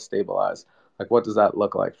going to try to stabilize. Like, what does that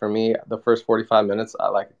look like? For me, the first 45 minutes, I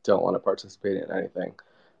like don't want to participate in anything.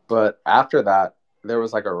 But after that, there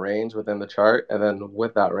was like a range within the chart, and then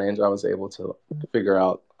with that range I was able to figure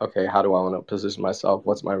out, okay, how do I want to position myself,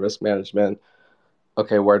 what's my risk management,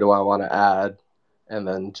 okay, where do I want to add, and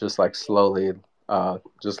then just like slowly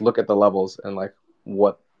just look at the levels and like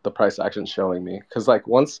what the price action showing me, because like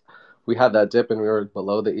once we had that dip and we were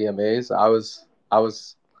below the EMAs, I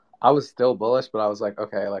was still bullish, but I was like,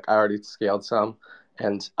 okay, like I already scaled some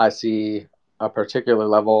and I see a particular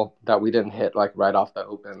level that we didn't hit like right off the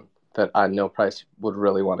open that I know price would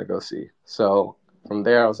really want to go see. So from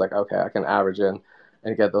there, I was like, okay, I can average in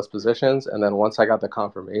and get those positions. And then once I got the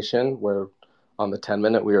confirmation where on the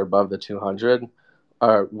 10-minute we were above the 200,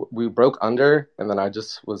 we broke under, and then I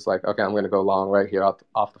just was like, okay, I'm going to go long right here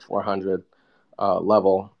off the 400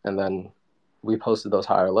 level. And then we posted those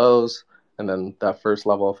higher lows, and then that first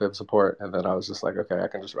level of fib support. And then I was just like, okay, I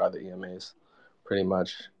can just ride the EMAs pretty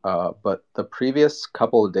much. But the previous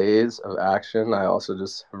couple of days of action, I also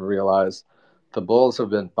just realized the bulls have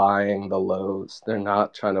been buying the lows. They're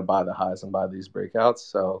not trying to buy the highs and buy these breakouts.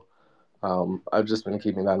 So I've just been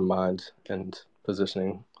keeping that in mind and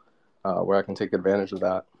positioning where I can take advantage of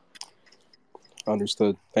that.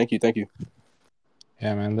 Understood. Thank you.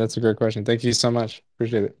 Yeah, man, that's a great question. Thank you so much.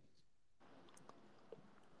 Appreciate it.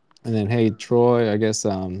 And then, hey, Troy, I guess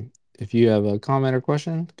if you have a comment or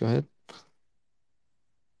question, go ahead.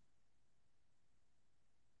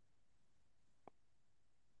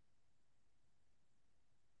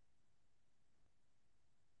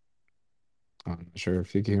 I'm not sure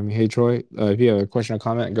if you can hear me. Hey, Troy, if you have a question or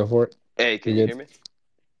comment, go for it. Hey, You're can you hear good. me?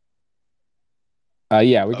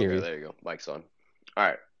 Yeah, we can hear Okay, you. there you go. Mic's on. All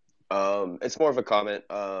right. It's more of a comment.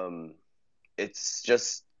 It's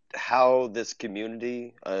just how this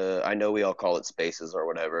community, I know we all call it spaces or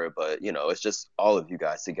whatever, but it's just all of you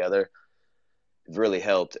guys together really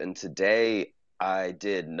helped. And today I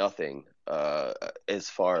did nothing as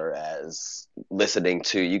far as listening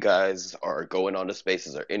to you guys or going on to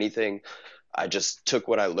spaces or anything. I just took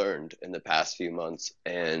what I learned in the past few months,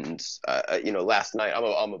 and last night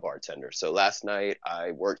I'm a bartender. So last night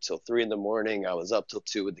I worked till 3 in the morning. I was up till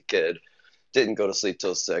 2 with the kid. Didn't go to sleep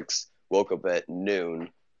till 6. Woke up at noon.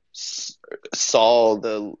 Saw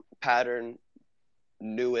the pattern,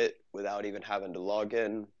 knew it without even having to log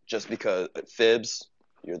in. Just because Fibs,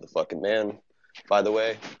 you're the fucking man, by the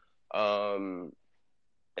way. And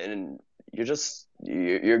you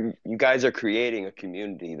guys are creating a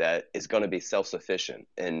community that is going to be self-sufficient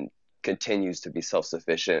and continues to be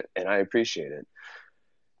self-sufficient, and I appreciate it.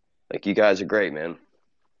 Like, you guys are great, man.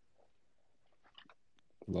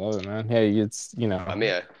 Love it, man. Hey, it's I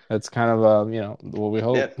mean, that's kind of what we yeah,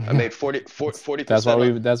 hope. I made That's 40%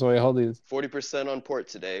 on that's why we hold these. 40% on port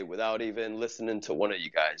today without even listening to one of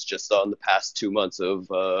you guys, just on the past 2 months of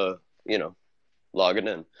logging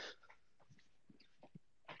in.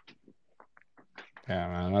 Yeah,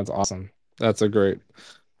 man, that's awesome. That's a great.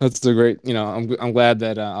 That's a great. I'm glad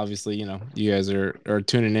that obviously you guys are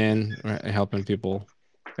tuning in, helping people.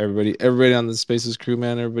 Everybody on the Spaces crew,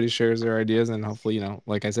 man. Everybody shares their ideas, and hopefully,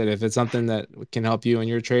 like I said, if it's something that can help you in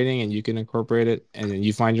your trading and you can incorporate it, and then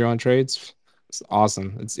you find your own trades, it's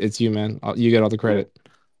awesome. It's you, man. You get all the Yeah, credit.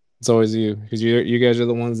 It's always you because you guys are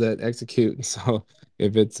the ones that execute. So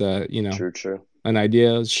if it's true, true. an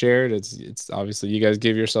idea is shared, it's obviously you guys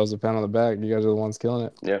give yourselves a pat on the back. You guys are the ones killing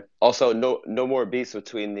it. Yeah. Also, no more beefs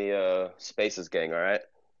between the Spaces gang. All right.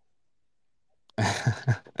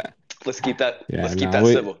 Let's keep that. Yeah, Let's keep no, that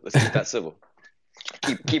civil. Let's keep that civil.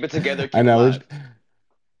 Keep it together. I Keep it know live.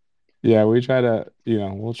 yeah, we try to,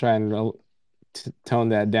 we'll try and tone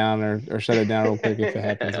that down or shut it down real quick if it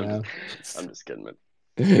happens, I'm just, man. I'm just kidding, man.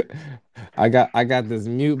 I got this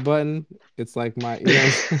mute button. It's like my,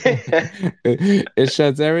 it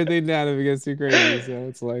shuts everything down if it gets too crazy. So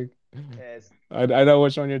it's like Yes. I know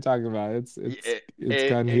which one you're talking about. It's Yeah, it's it's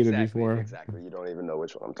gotten heated exactly, before. exactly. You don't even know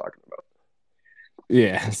which one I'm talking about.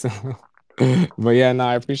 Yeah. So but yeah, no,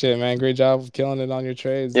 I appreciate it, man. Great job of killing it on your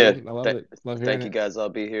trades, Yeah. dude. I love it. Love hearing Thank you, it. guys. I'll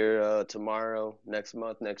be here tomorrow, next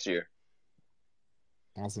month, next year.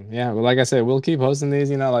 Awesome. Yeah, but like I said, we'll keep hosting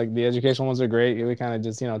these. Like the educational ones are great. We kind of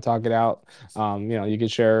just, talk it out. You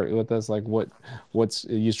could share with us like what's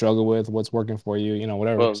you struggle with, what's working for you,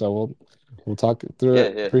 whatever. Well, So we'll talk through yeah,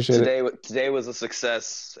 it. yeah. Appreciate it. Today was a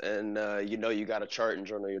success, and you got to chart and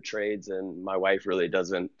journal your trades, and my wife really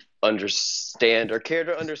doesn't understand or care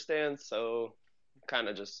to understand, so kind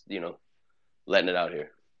of just letting it out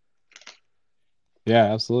here.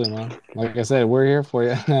 Yeah, absolutely, man. Like I said, we're here for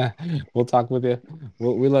you. We'll talk with you.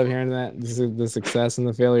 We love hearing that. This is the success and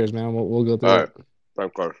the failures, man. We'll go All through right, it.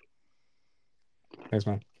 of course. Thanks,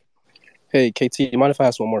 man. Hey, KT, you mind if I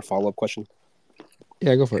ask one more follow-up question?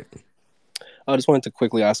 Yeah, go for it. I just wanted to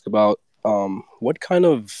quickly ask about what kind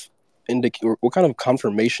of what kind of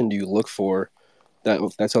confirmation do you look for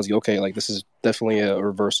that tells you, okay, like this is definitely a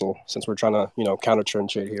reversal, since we're trying to counter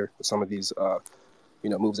trend trade here with some of these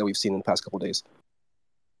moves that we've seen in the past couple of days.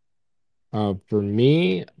 For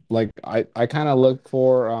me, like I kind of look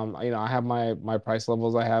for I have my price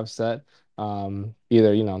levels I have set.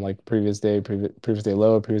 Either like previous day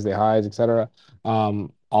low, previous day highs, etc.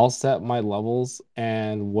 I'll set my levels,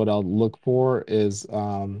 and what I'll look for is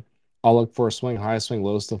I'll look for swing highs, swing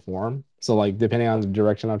lows to form. So like depending on the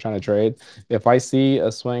direction I'm trying to trade, if I see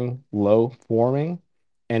a swing low forming,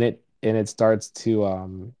 and it starts to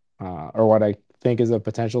or what I think is a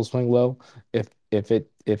potential swing low, if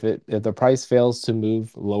the price fails to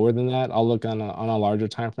move lower than that, I'll look on a larger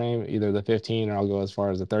time frame, either the 15 or I'll go as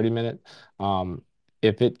far as the 30 minute. Um,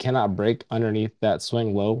 if it cannot break underneath that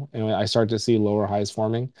swing low and when I start to see lower highs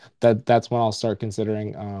forming, that's when I'll start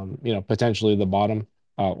considering potentially the bottom,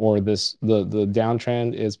 or the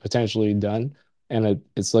downtrend is potentially done, and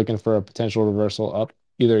it's looking for a potential reversal up,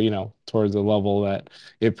 either towards the level that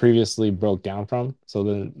it previously broke down from. So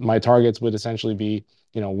then my targets would essentially be,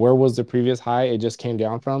 where was the previous high it just came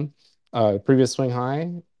down from, previous swing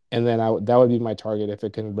high, and then that would be my target if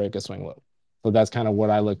it couldn't break a swing low. So that's kind of what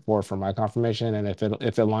I look for my confirmation. And if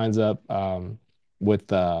it lines up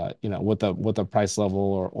with with a price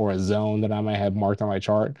level or a zone that I might have marked on my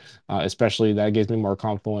chart, especially that gives me more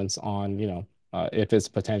confidence on if it's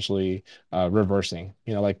potentially reversing.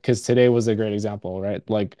 Like because today was a great example, right?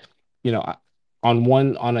 Like you know. I-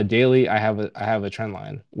 on a daily, I have a trend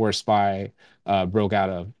line where SPY broke out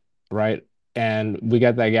of, right? And we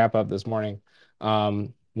got that gap up this morning.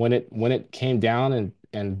 When it came down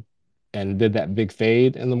and did that big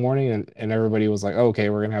fade in the morning, and everybody was like, oh, okay,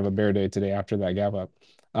 we're gonna have a bear day today after that gap up.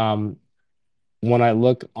 Um, when I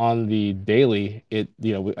look on the daily, I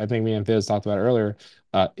think me and Fizz talked about it earlier.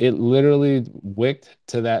 It literally wicked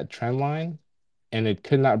to that trend line, and it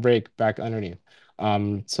could not break back underneath.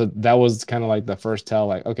 So that was kind of like the first tell,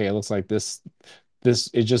 like, okay, it looks like this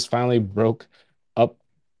it just finally broke up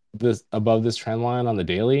this above this trend line on the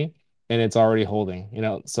daily, and it's already holding.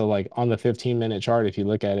 So like on the 15-minute chart, if you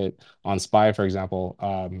look at it on SPY, for example,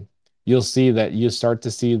 you'll see that you start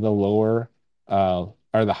to see the lower or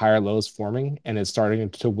the higher lows forming, and it's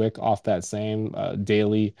starting to wick off that same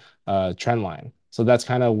daily trend line. So that's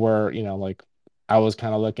kind of where like I was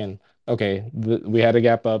kind of looking, okay, we had a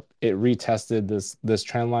gap up, it retested this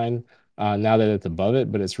trend line, now that it's above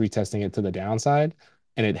it, but it's retesting it to the downside,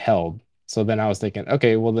 and it held. So then I was thinking,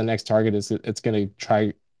 okay, well, the next target is it's going to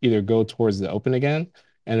try either go towards the open again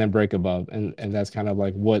and then break above. And that's kind of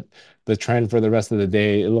like what the trend for the rest of the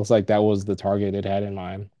day. It looks like that was the target it had in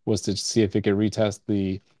mind, was to see if it could retest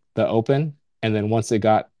the open. And then once it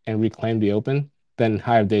got and reclaimed the open, then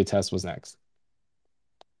high of day test was next.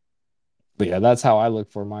 But yeah, that's how I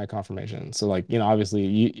look for my confirmation. So like, obviously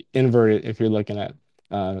you invert it if you're looking at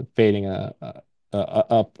fading a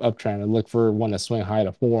uptrend, and look for one to swing high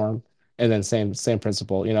to form, and then same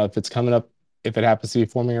principle. If it's coming up, if it happens to be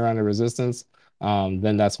forming around a resistance,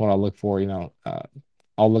 then that's what I'll look for.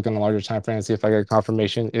 I'll look on a larger time frame and see if I get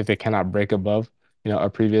confirmation if it cannot break above, a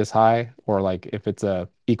previous high, or like if it's a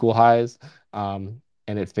equal highs, and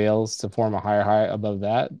it fails to form a higher high above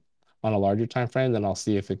that on a larger time frame, then I'll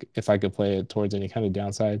see if I could play it towards any kind of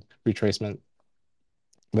downside retracement.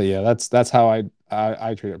 But yeah, that's how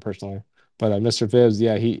I treat it personally. But Mr. Phibbs,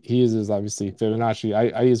 yeah, he uses obviously Fibonacci.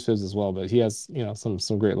 I use Phibbs as well, but he has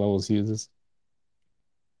some great levels he uses.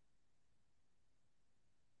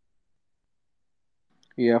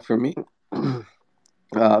 Yeah, for me,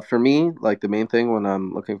 like the main thing when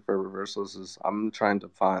I'm looking for reversals is I'm trying to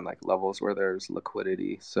find like levels where there's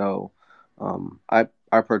liquidity. So, I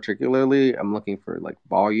particularly am looking for like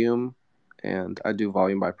volume, and I do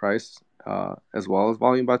volume by price, as well as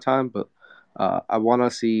volume by time. But I want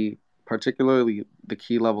to see particularly the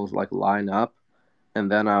key levels like line up,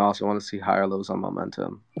 and then I also want to see higher lows on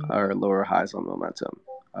momentum or lower highs on momentum,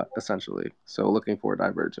 essentially. So looking for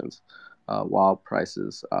divergence, while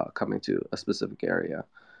prices coming to a specific area.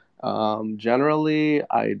 Generally,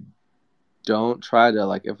 I don't try to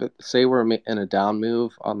like if it say we're in a down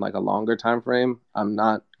move on like a longer time frame. I'm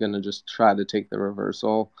not gonna just try to take the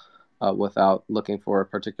reversal without looking for a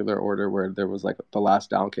particular order where there was like the last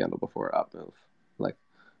down candle before up move. Like,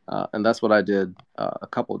 and that's what I did a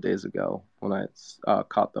couple of days ago when I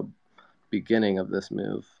caught the beginning of this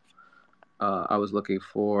move. I was looking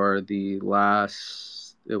for the last.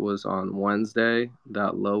 It was on Wednesday,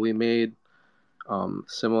 that low we made.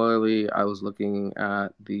 Similarly, I was looking at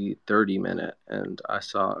the 30-minute, and I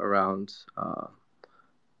saw around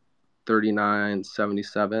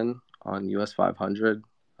 39.77 on US 500.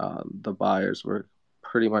 The buyers were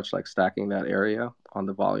pretty much like stacking that area on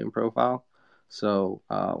the volume profile. So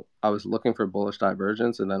I was looking for bullish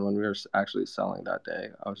divergence, and then when we were actually selling that day,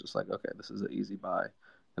 I was just like, okay, this is an easy buy.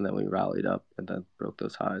 And then we rallied up and then broke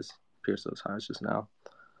those highs, pierced those highs just now.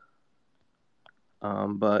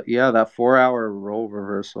 But yeah, that 4 hour roll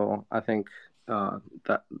reversal, I think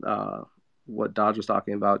that what Dodge was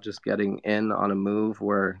talking about, just getting in on a move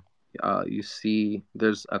where you see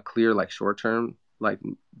there's a clear like short term like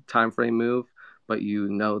time frame move, but you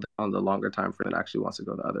know that on the longer time frame it actually wants to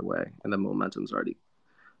go the other way, and the momentum's already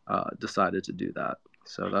decided to do that.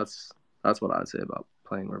 So that's what I'd say about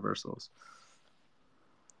playing reversals.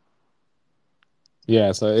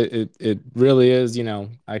 Yeah, so it really is,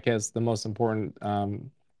 I guess the most important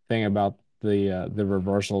thing about the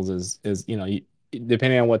reversals is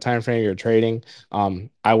depending on what time frame you're trading,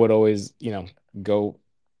 I would always go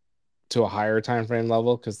to a higher time frame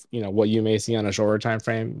level, because what you may see on a shorter time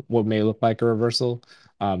frame, what may look like a reversal,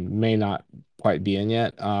 may not quite be in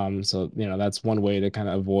yet. So that's one way to kind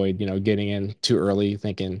of avoid getting in too early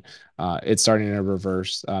thinking it's starting to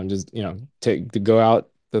reverse. Just to go out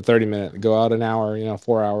the 30 minute, go out an hour,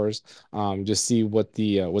 4 hours, just see what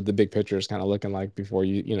the big picture is kind of looking like before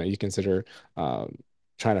you consider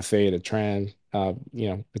trying to fade a trend,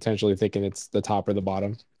 potentially thinking it's the top or the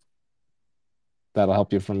bottom. That'll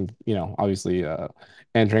help you from, obviously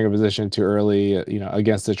entering a position too early,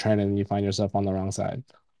 against the trend, and you find yourself on the wrong side.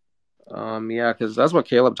 Yeah, because that's what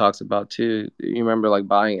Caleb talks about too. You remember like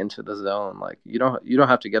buying into the zone, like you don't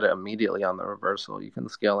have to get it immediately on the reversal. You can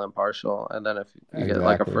scale in partial, and then if you get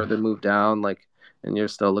like a Exactly. further move down, like and you're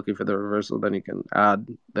still looking for the reversal, then you can add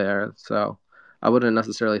there. So I wouldn't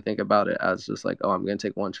necessarily think about it as just like, oh, I'm gonna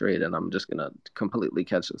take one trade and I'm just gonna completely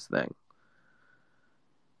catch this thing.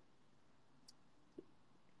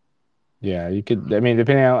 Yeah, you could, I mean,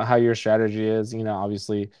 depending on how your strategy is,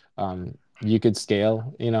 obviously, you could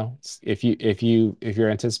scale, if you're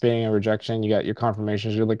anticipating a rejection, you got your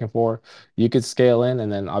confirmations you're looking for, you could scale in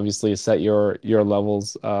and then obviously set your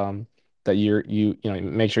levels, that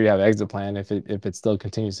make sure you have exit plan if it still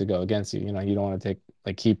continues to go against you. You don't want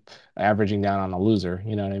to keep averaging down on a loser,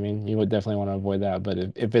 you know what I mean? You would definitely want to avoid that. But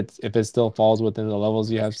if it still falls within the levels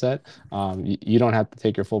you have set, you don't have to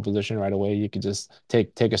take your full position right away. You could just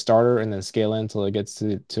take a starter and then scale in until it gets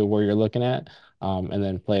to where you're looking at, and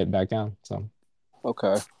then play it back down. So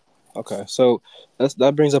Okay. Okay. So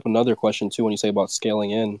that brings up another question too when you say about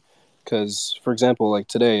scaling in, because for example, like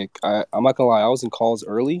today, I'm not gonna lie, I was in calls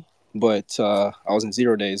early, but I was in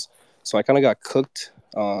 0 days, so I kind of got cooked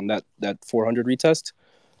on that 400 retest.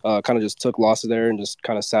 Kind of just took losses there and just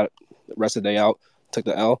kind of sat the rest of the day out, took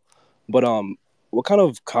the L. But what kind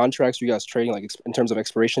of contracts are you guys trading like in terms of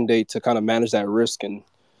expiration date to kind of manage that risk and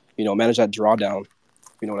manage that drawdown?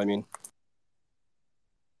 You know what I mean?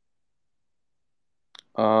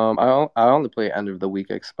 I only play end of the week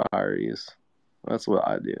expiries. That's what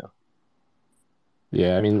I do.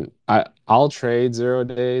 yeah, I mean, I'll trade 0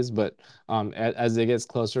 days, but as it gets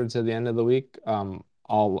closer to the end of the week,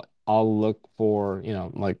 I'll look for,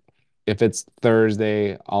 like if it's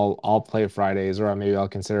Thursday, I'll play Fridays, or maybe I'll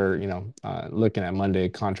consider, looking at Monday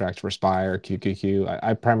contracts for SPY or QQQ.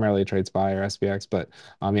 I primarily trade SPY or SPX, but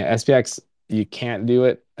yeah, SPX you can't do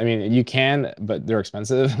it. I mean, you can, but they're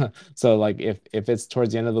expensive. So like if it's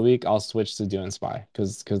towards the end of the week, I'll switch to doing SPY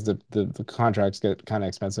because the contracts get kind of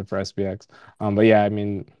expensive for SPX. But yeah, I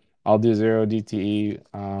mean, I'll do zero DTE.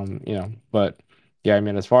 But yeah, I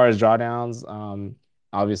mean, as far as drawdowns,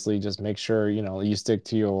 obviously just make sure, you stick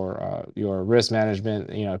to your risk management.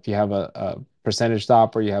 If you have a percentage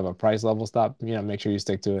stop or you have a price level stop, make sure you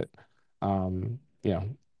stick to it. Um, you know,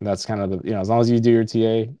 that's kind of as long as you do your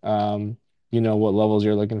TA, you know what levels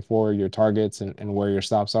you're looking for, your targets, and where your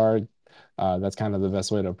stops are. That's kind of the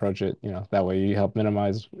best way to approach it. That way you help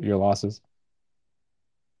minimize your losses.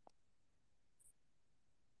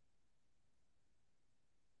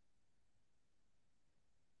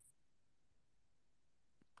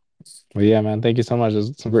 Well, yeah, man. Thank you so much.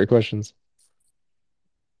 Those some great questions.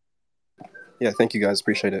 Yeah, thank you guys.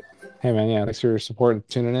 Appreciate it. Hey, man. Yeah, thanks for your support and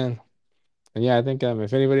tuning in. And yeah, I think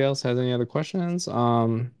if anybody else has any other questions,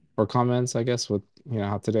 or comments, I guess with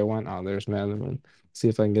how today went. Oh, there's Man in the Moon. See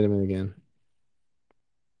if I can get him in again.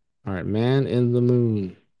 All right, Man in the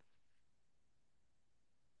Moon.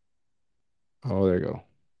 Oh, there you go.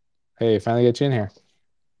 Hey, finally get you in here.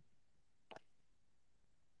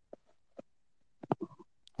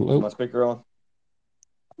 Was my Hello. speaker on?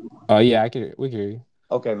 Yeah, we can hear you.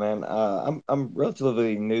 Okay, man. I'm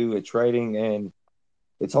relatively new at trading, and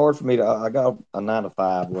it's hard for me to. I got a 9 to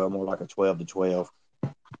 5, well, more like a 12 to 12,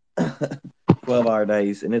 12-hour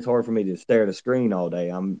days, and it's hard for me to stare at a screen all day.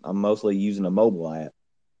 I'm mostly using a mobile app.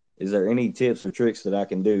 Is there any tips or tricks that I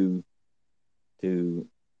can do to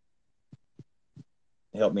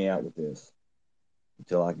help me out with this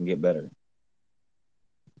until I can get better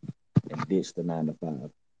and ditch the 9 to 5?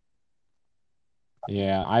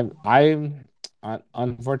 Yeah,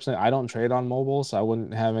 unfortunately I don't trade on mobile, so I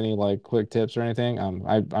wouldn't have any like quick tips or anything.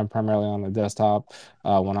 I'm primarily on the desktop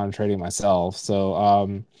when I'm trading myself.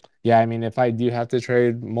 So yeah, I mean if I do have to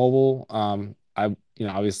trade mobile,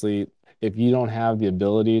 obviously if you don't have the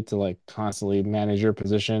ability to like constantly manage your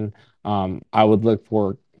position, I would look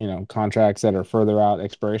for contracts that are further out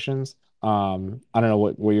expirations. I don't know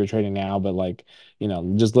what you're trading now, but like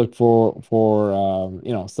just look for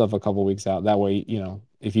stuff a couple weeks out. That way,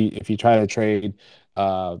 if you try to trade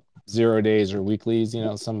uh 0 days or weeklies,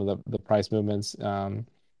 some of the price movements, uh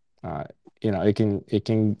it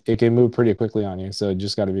can move pretty quickly on you. So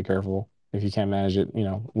just got to be careful if you can't manage it,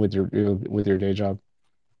 with your day job.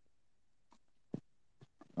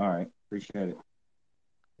 All right, appreciate it.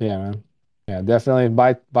 Yeah, man. Yeah, definitely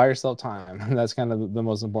buy yourself time. That's kind of the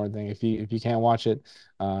most important thing. If you can't watch it,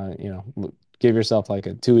 give yourself like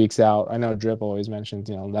a 2 weeks out. I know Drip always mentions,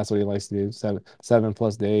 that's what he likes to do.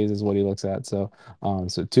 7+ days is what he looks at. So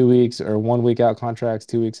 2 weeks or 1 week out contracts,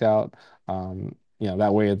 2 weeks out.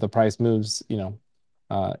 That way if the price moves,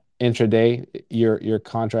 intraday, your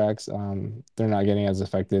contracts, they're not getting as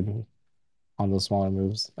affected on those smaller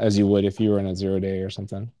moves as you would if you were in a 0 day or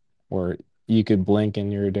something, or you could blink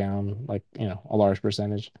and you're down like, a large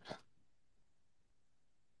percentage.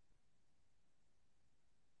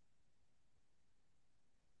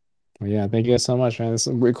 But yeah, thank you guys so much, man. There's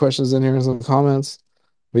some great questions in here and some comments.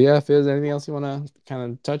 But yeah, Fizz, anything else you want to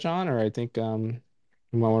kind of touch on, or I think we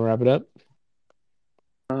might want to wrap it up.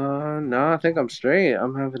 No, I think I'm straight.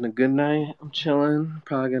 I'm having a good night. I'm chilling.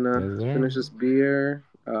 Probably gonna Yes, sir. finish this beer.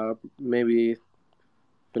 Maybe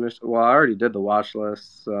finish. Well, I already did the watch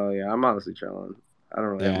list, so yeah, I'm honestly chilling. I don't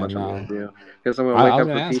really have Yeah, much I'm no. gonna do. Guess I'm gonna I wake was up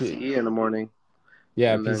gonna for ask you. PCE in the morning,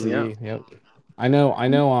 Yeah, and then yeah. PCE. Yep. I know. I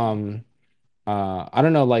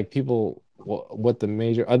don't know, like people, what the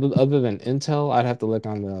major other than Intel. I'd have to look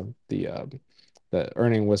on the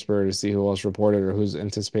earning whisperer to see who else reported or who's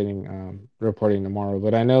anticipating reporting tomorrow.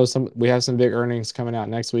 But I know we have some big earnings coming out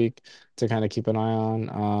next week to kind of keep an eye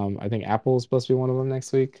on. I think Apple is supposed to be one of them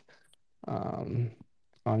next week. If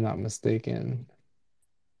I'm not mistaken.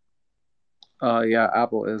 Yeah,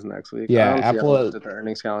 Apple is next week. Yeah, I haven't Apple. looked at the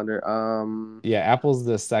earnings calendar. Yeah, Apple's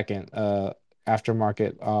the second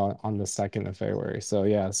aftermarket on the 2nd of February. So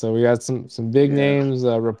yeah, so we got some big Yeah. names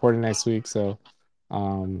reporting next week. So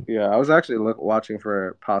Yeah, I was actually watching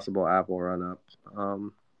for possible Apple run up,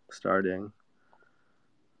 starting,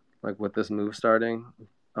 like with this move starting.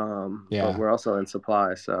 But yeah. we're also in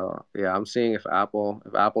supply, so yeah, I'm seeing if Apple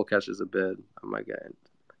catches a bid, I might get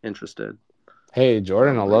interested. Hey,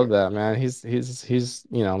 Jordan, I But love that, man. He's like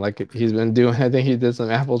he's been doing. I think he did some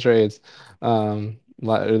Apple trades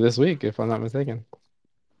this week, if I'm not mistaken.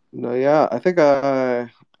 no, yeah, I think I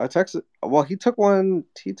texted. Well, he took one.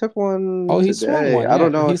 He took one Oh, he swung today. one. I Yeah,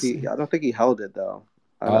 don't know if he. I don't think he held it though.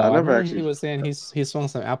 I I never remember he actually. was saying he swung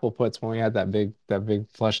some Apple puts when we had that big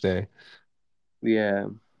flush day. Yeah.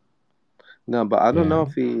 No, but I don't Yeah. know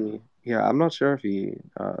if he. Yeah, I'm not sure if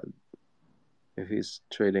he's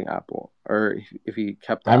trading Apple or if he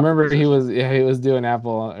kept the I Apple remember position. he was doing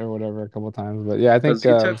Apple or whatever a couple of times, but yeah, I Because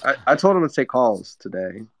think he took. I told him to take calls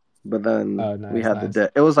today, but then oh, we nice, had the nice.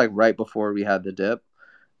 dip. It was like right before we had the dip,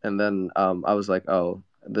 and then I was like, oh,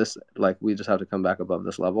 this like we just have to come back above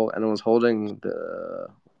this level, and it was holding the.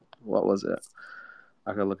 What was it?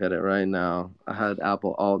 I could look at it right now. I had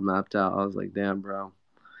Apple all mapped out. I was like, damn, bro,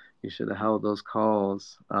 you should have held those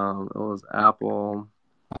calls. It was Apple.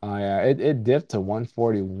 Oh yeah, it dipped to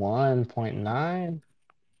 141.9.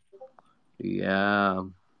 Yeah.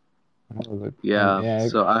 And Yeah. yeah,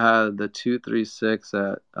 So I had the 236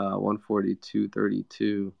 at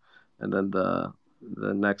 142.32, and then the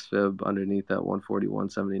next fib underneath at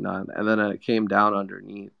 141.79, and then it came down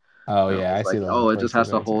underneath. oh And it yeah, I was see like, the oh, it just has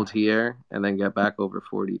to 142.32. hold here and then get back over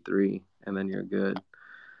 43, and then you're good.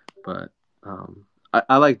 But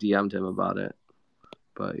I like DM'd him about it.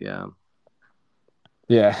 But yeah.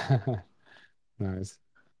 Yeah. Nice.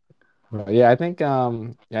 But yeah, I think we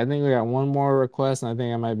got one more request, and I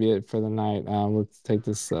think that might be it for the night. Let's take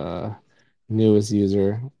this newest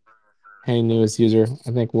user. Hey, newest user.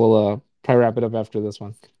 I think we'll probably wrap it up after this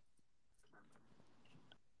one.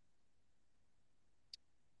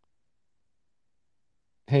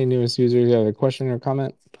 Hey, newest user, you have a question or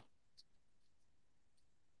comment?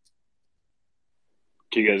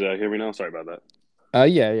 Can you guys hear me now? Sorry about that.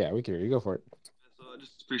 Yeah, we can hear you. Go for it. So I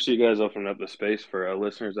just appreciate you guys opening up the space for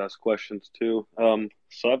listeners to ask questions too.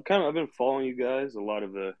 So I've been following you guys, a lot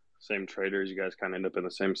of the same traders. You guys kind of end up in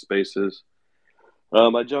the same spaces.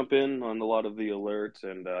 I jump in on a lot of the alerts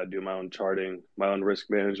and do my own charting, my own risk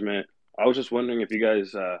management. I was just wondering if you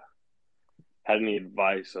guys had any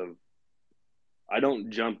advice of. I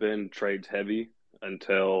don't jump in trades heavy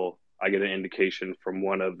until I get an indication from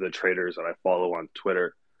one of the traders that I follow on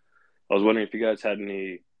Twitter. I was wondering if you guys had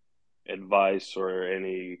any advice or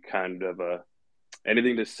any kind of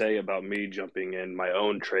anything to say about me jumping in my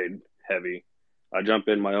own trade heavy. I jump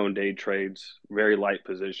in my own day trades, very light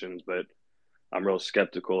positions, but I'm real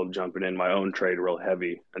skeptical of jumping in my own trade real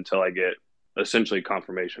heavy until I get essentially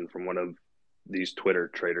confirmation from one of these Twitter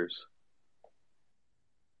traders.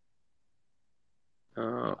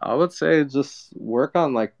 I would say just work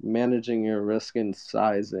on like managing your risk and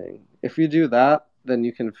sizing. If you do that, then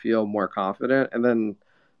you can feel more confident, and then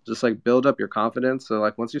just like build up your confidence. So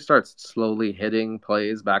like once you start slowly hitting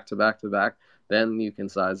plays back to back to back, then you can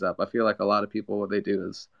size up. I feel like a lot of people what they do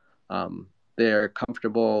is they're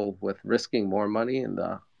comfortable with risking more money in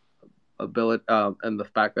the ability and the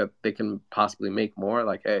fact that they can possibly make more.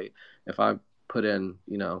 Like, hey, if I put in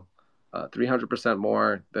 300%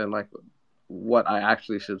 more than like what I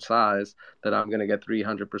actually should size, that I'm gonna get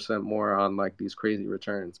 300% more on like these crazy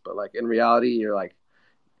returns. But like in reality, you're like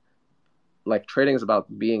trading is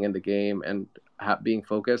about being in the game and being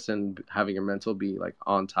focused and having your mental be like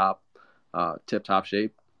on top, tip top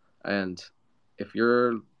shape. And if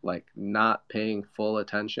you're like not paying full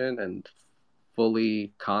attention and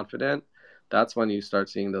fully confident, that's when you start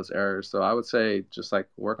seeing those errors. So I would say just like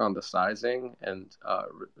work on the sizing and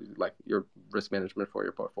like your risk management for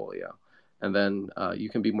your portfolio, and then you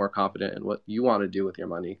can be more confident in what you want to do with your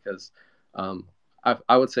money. Because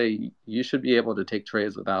I would say you should be able to take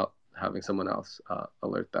trades without having someone else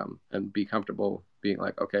alert them, and be comfortable being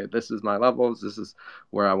like, okay, this is my levels, this is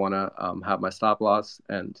where I want to have my stop loss,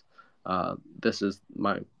 and this is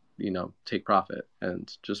my take profit,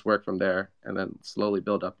 and just work from there, and then slowly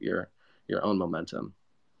build up your own momentum.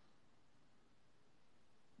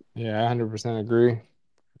 Yeah, I 100% agree.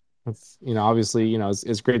 It's, obviously,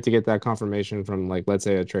 it's great to get that confirmation from, like, let's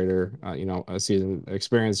say a trader, a seasoned,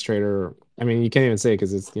 experienced trader. I mean, you can't even say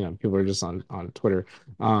because it's, people are just on Twitter,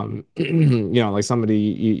 like somebody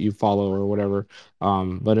you follow or whatever.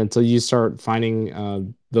 But until you start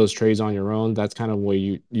finding those trades on your own, that's kind of where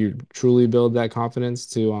you truly build that confidence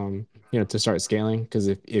to to start scaling. Because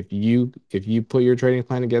if you put your trading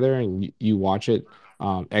plan together and you watch it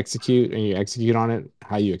execute, and you execute on it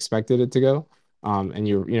how you expected it to go, and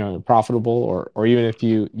you're profitable, or even if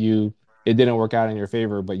it didn't work out in your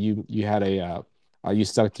favor, but you had you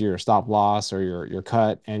stuck to your stop loss or your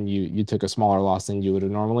cut, and you took a smaller loss than you would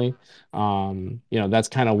have normally. That's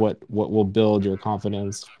kind of what will build your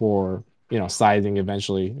confidence for sizing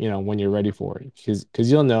eventually, when you're ready for it,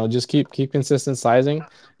 because you'll know, just keep consistent sizing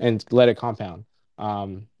and let it compound.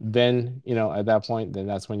 Then at that point, then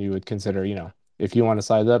that's when you would consider, if you want to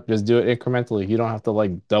size up, just do it incrementally. You don't have to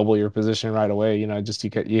like double your position right away. Just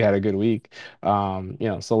you had a good week.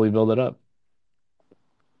 Slowly build it up.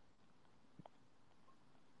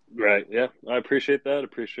 Right. Yeah. I appreciate that.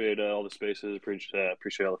 Appreciate all the spaces.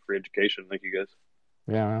 Appreciate all the free education. Thank you guys.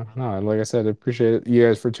 Yeah, no, like I said, appreciate you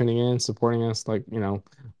guys for tuning in, supporting us. Like,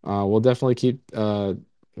 we'll definitely keep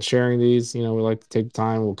sharing these. We like to take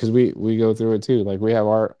time because we go through it too. Like, we have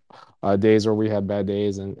our days where we have bad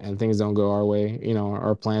days, and things don't go our way.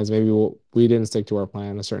 Our plans, maybe we didn't stick to our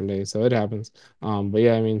plan a certain day, so it happens. But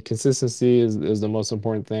yeah, I mean, consistency is the most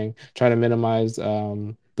important thing. Try to minimize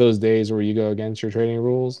those days where you go against your trading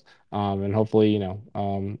rules. And hopefully,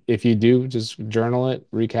 if you do, just journal it,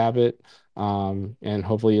 recap it, and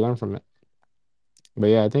hopefully you learn from it. But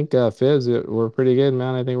yeah, I think Fibs, we're pretty good,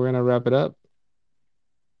 man. I think we're gonna wrap it up.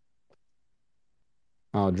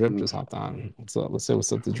 Oh, Drip just hopped on. So let's say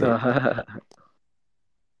what's up to Drip.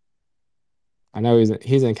 I know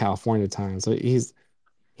he's in California time, so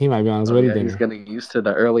he might be on his Oh way to yeah, he's dinner. getting used to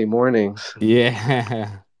the early mornings.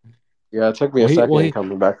 Yeah. Yeah, it took me Well, a second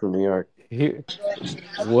coming back from New York.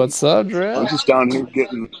 What's up, I'm Drip? just down here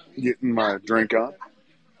getting my drink on.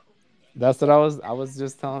 That's what I was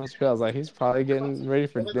just telling Phil. I was like, he's probably getting ready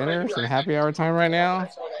for dinner, some happy hour time right now.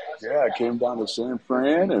 Yeah, I came down to San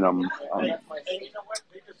Fran, and I'm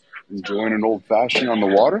enjoying an old fashioned on the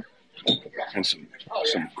water and some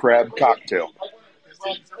crab cocktail.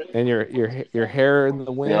 And your hair in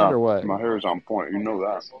the wind, Yeah, or what? my hair is on point. You know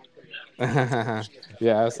that.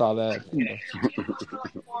 Yeah, I saw that. What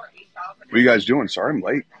are you guys doing? Sorry, I'm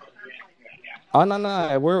late. Oh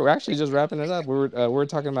no, we're actually just wrapping it up. We're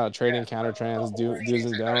talking about trading counter trends, do's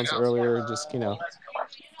and don'ts earlier. Just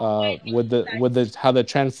with the how the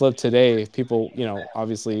trend flipped today. If people,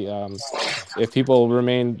 obviously, if people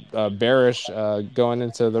remain bearish going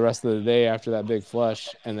into the rest of the day after that big flush,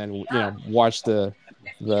 and then watch the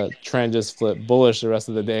trend just flip bullish the rest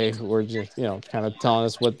of the day, we're just kind of telling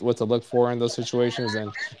us what to look for in those situations,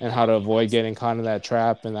 and how to avoid getting caught in that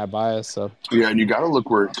trap and that bias. So Yeah, and you got to look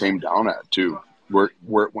where it came down at too, where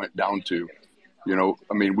it went down to. I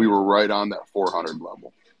mean, we were right on that 400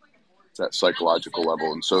 level, that psychological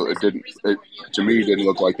level, and so to me, it didn't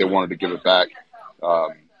look like they wanted to give it back.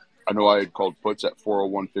 I know I had called puts at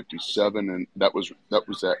 401.57, and that was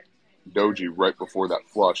that doji right before that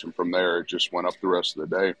flush, and from there it just went up the rest of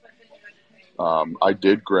the day. I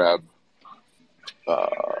did grab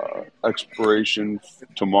expiration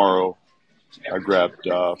tomorrow. I grabbed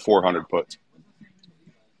 400 puts.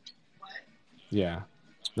 Yeah.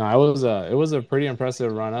 No, it was a pretty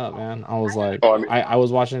impressive run up, man. I was like, Oh, I mean, I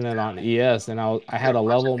was watching it on ES, and I had a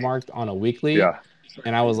level marked on a weekly. Yeah.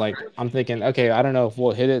 and I was like, I'm thinking, okay, I don't know if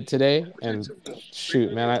we'll hit it today. And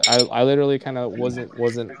shoot, man, I literally kind of wasn't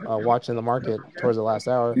watching the market towards the last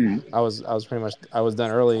hour. Mhm. I was pretty much I was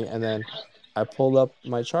done early, and then I pulled up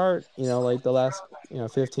my chart, like the last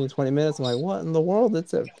 15, 20 minutes. I'm like, what in the world?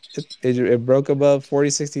 It broke above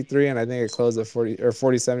 40.63, and I think it closed at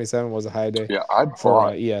 40.77 was a high day Yeah,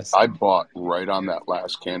 for ES. I bought right on that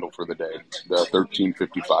last candle for the day. The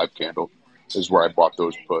 13.55 candle is where I bought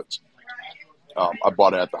those puts. I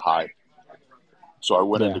bought it at the high, so I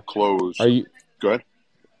went Yeah. into close. Are you? Go ahead.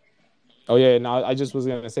 Oh yeah, no, I just was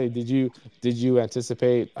gonna say, did you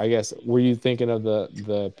anticipate? I guess were you thinking of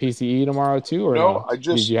the PCE tomorrow too, or No, no? I Did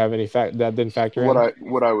just you have any fact that didn't factor what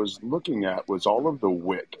in? I was looking at was all of the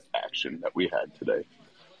wick action that we had today,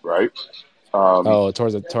 right? Oh,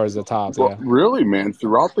 towards the top, But yeah. really, man,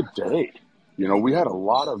 throughout the day, we had a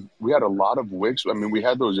lot of wicks. I mean, we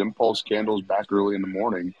had those impulse candles back early in the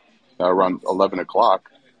morning, around 11 o'clock.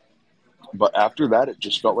 But after that, it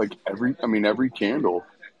just felt like every candle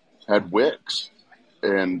had wicks,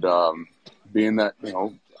 and being that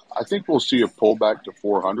I think we'll see a pullback to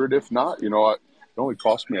 400. If not, it only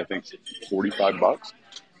cost me I think $45.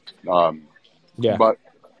 Yeah. But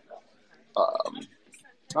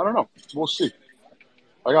I don't know. We'll see.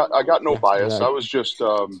 I got no Yeah. bias. Yeah. I was just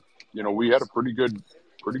we had a pretty good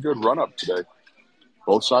run up today.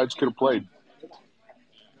 Both sides could have played.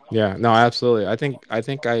 Yeah, no, absolutely. I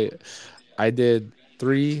think I did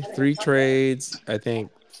three trades. I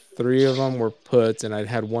think three of them were puts, and I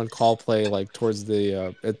had one call play like towards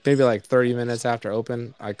the maybe like 30 minutes after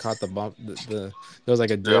open. I caught the bump. There was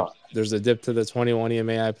like a Yeah. dip. There's a dip to the 21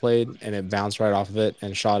 EMA I played, and it bounced right off of it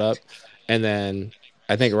and shot up. And then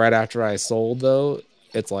I think right after I sold though,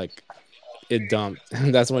 it's like it dumped.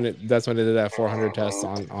 That's when it did that 400 test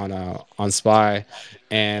on SPY,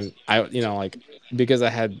 and I like because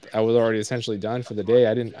I was already essentially done for the day.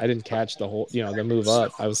 I didn't catch the whole the move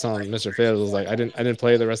up. I was telling Mr. Fields, I was like, I didn't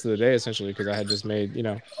play the rest of the day essentially because I had just made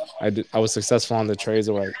I was successful on the trades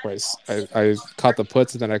where I caught the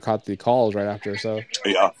puts, and then I caught the calls right after. So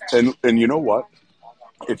Yeah, and you know what?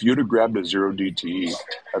 If you'd have grabbed a 0 DTE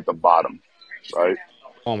at the bottom, right?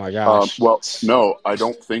 oh my gosh. Well, no, I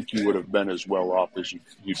don't think you would have been as well off as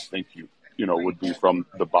you'd think you would be from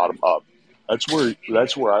the bottom up. That's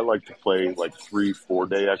where I like to play like 3-4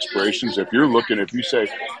 day expirations. If you say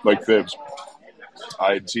like Fibs,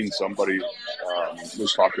 I had seen somebody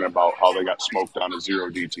was talking about how they got smoked on a 0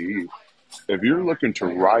 DTE. If you're looking to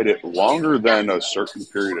ride it longer than a certain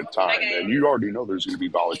period of time, and you already know there's going to be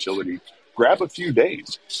volatility, grab a few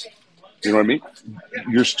days. You know what I mean?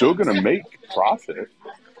 You're still going to make profit,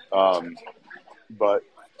 but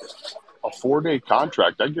a 4-day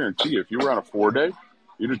contract, I guarantee you, if you were on a 4-day,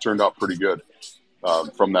 you'd have turned out pretty good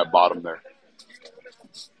from that bottom there.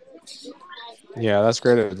 Yeah, that's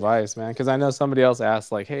great advice, man. Because I know somebody else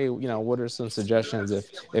asked, like, hey, what are some suggestions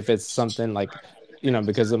if it's something like,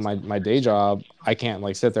 because of my day job, I can't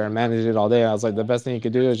like sit there and manage it all day. I was like, the best thing you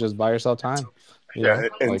could do is just buy yourself time. Yeah,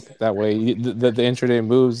 and Like that way, the intraday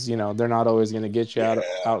moves, they're not always going to get you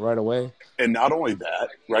out right away. And not only that,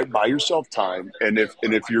 right? Buy yourself time, and if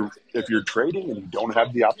you're trading and you don't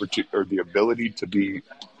have the opportunity or the ability to be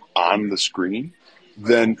on the screen,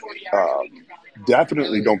 then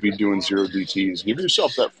definitely don't be doing 0 DTs. Give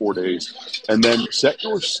yourself that 4 days, and then set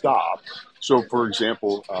your stop. So, for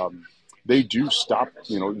example, they do stop.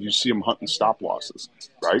 You see them hunting stop losses,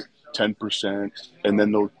 right? 10%, and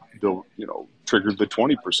then they'll trigger the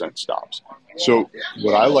 20% stops. So,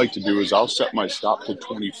 what I like to do is I'll set my stop to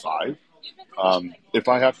 25. If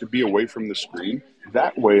I have to be away from the screen,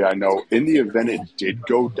 that way I know in the event it did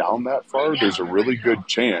go down that far, there's a really good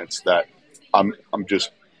chance that I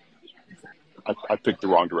picked the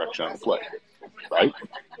wrong direction on the play, right?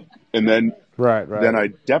 And then Right. then I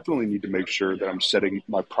definitely need to make sure that I'm setting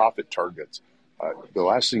my profit targets. The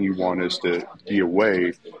last thing you want is to be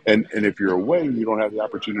away, and if you're away and you don't have the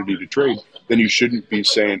opportunity to trade, then you shouldn't be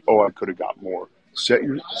saying, "Oh, I could have got more." Set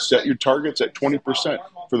your targets at 20%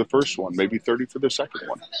 for the first one, maybe 30 for the second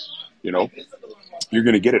one. You're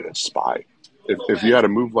going to get it at SPY. If you had a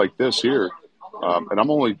move like this here, and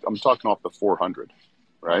I'm talking off the 400,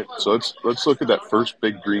 right? So let's look at that first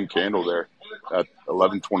big green candle there at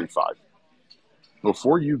 11:25.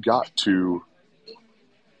 Before you got to,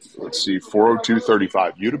 let's see,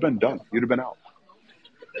 402.35, you'd have been done. You'd have been out.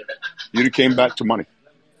 You'd have came back to money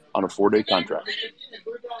on a 4-day contract,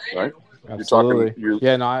 right? Absolutely. You're talking.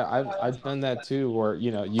 Yeah, no, I've done that too. Where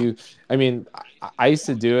I mean, I used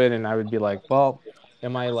to do it, and I would be like, well,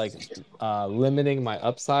 am I like limiting my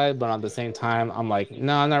upside, but at the same time, I'm like,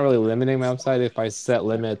 no, I'm not really limiting my upside if I set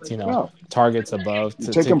limits, No, targets above you're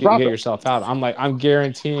to taking get profit. yourself out. I'm like, I'm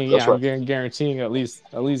guaranteeing, That's right. guaranteeing at least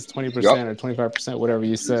 20% Yep. or 25%, whatever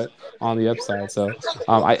you set on the upside. So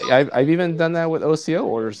I've even done that with OCO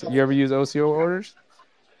orders. You ever use OCO orders?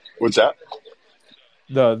 What's that?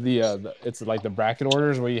 It's like the bracket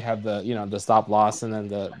orders where you have the stop loss and then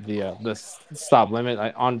the stop limit.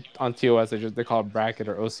 On TOS they call it bracket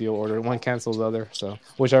or OCO order. One cancels the other, so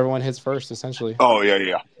whichever one hits first, essentially. Oh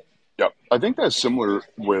yeah. Yep. I think that's similar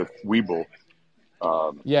with Webull.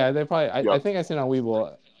 Yeah, they probably. I Yep. think I seen on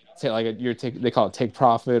Webull, they call it take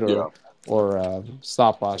profit Yeah. or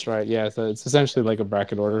stop loss, right? Yeah, so it's essentially like a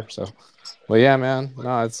bracket order. So, but yeah, man,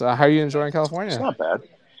 no, it's how are you enjoying It's California? not bad.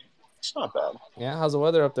 It's not bad. Yeah, how's the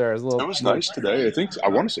weather up there? It's a little. It was nice today. I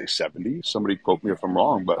want to say 70. Somebody quote me if I'm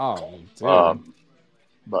wrong, but Oh, dude.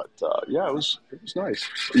 Yeah, it was nice.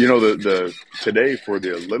 You know, the today for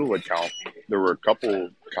the little account, there were a couple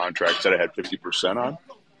contracts that I had 50% on,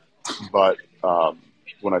 but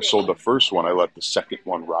when I sold the first one, I let the second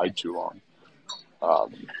one ride too long.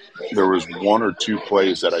 There was one or two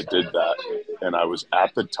plays that I did that, and I was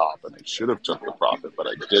at the top, and I should have took the profit, but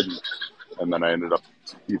I didn't, and then I ended up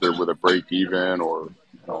either with a break even or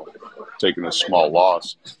taking a small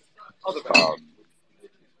loss.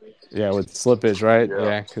 Yeah, with slippage, right? Yeah.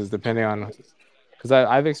 Yeah, because depending on, because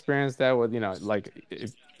I've experienced that with like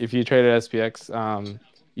if you trade at SPX,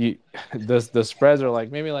 the spreads are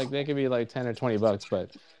like maybe like they could be like $10 or $20,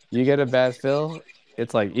 but you get a bad fill,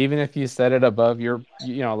 it's like even if you set it above your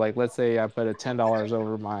like let's say I put a $10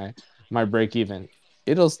 over my break even,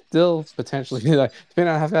 it'll still potentially like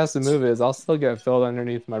depending on how fast the move is, I'll still get filled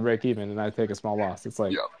underneath my break even and I take a small loss. It's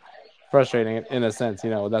like frustrating in a sense,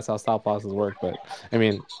 that's how stop losses work. But I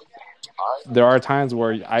mean, there are times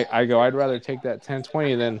where I go, I'd rather take that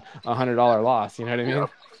 10-20 than $100 loss. You know what I mean?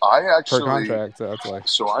 I actually Per contract. So that's like.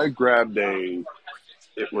 So I grabbed it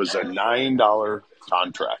was a $9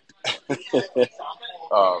 contract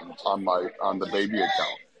on the baby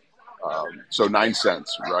account. So 9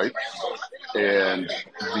 cents, right? And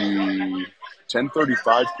the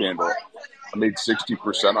 1035 candle, I made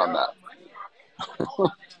 60% on that.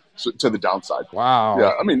 So, to the downside. Wow.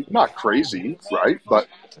 Yeah, I mean, not crazy, right? But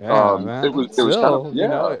man. it was Still,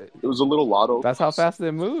 kind of it was a little lotto. That's how fast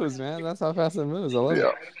it moves, man. That's how fast it moves. I love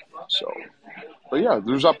it. So, but yeah,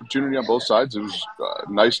 there's opportunity on both sides. It was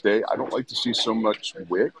a nice day. I don't like to see so much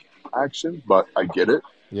wick action, but I get it.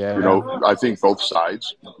 Yeah. I think both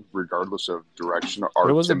sides, regardless of direction, are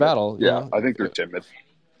It was timid. a battle. Yeah, I think they're timid.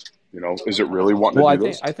 Is it really wanting to do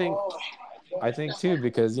this? I think too,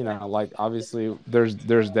 because like obviously there's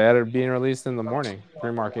data being released in the morning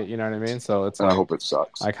pre-market. You know what I mean? So it's like I hope it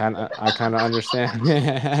sucks. I kind of understand.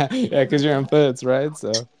 Yeah, because you're in puts, right?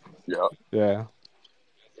 So yeah,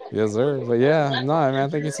 yes sir. But yeah, no man,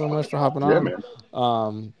 thank you so much for hopping on.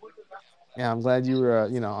 Man. Yeah, I'm glad you were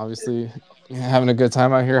obviously having a good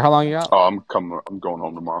time out here. How long you out? Oh, I'm going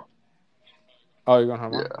home tomorrow. Oh, you're going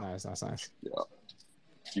home tomorrow? Yeah. Nice. Yeah.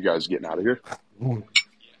 You guys getting out of here?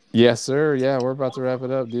 Yes, sir. Yeah, we're about to wrap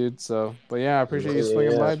it up, dude. So, but yeah, I appreciate you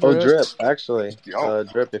swinging by, Drip. Oh, Drip, actually.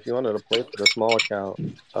 Drip, if you wanted to play for the small account,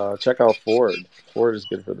 check out Ford. Ford is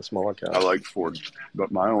good for the small account. I like Ford,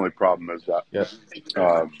 but my only problem is that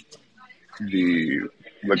the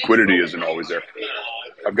liquidity isn't always there.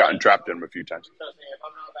 I've gotten trapped in them a few times.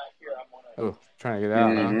 Oh, trying to get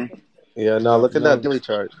out, huh? Yeah, no, look at that daily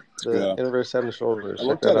chart. The inverse head and shoulders. I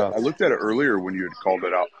looked at it earlier when you had called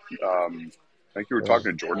it out. I think you were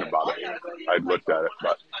talking to Jordan about it. I'd looked at it,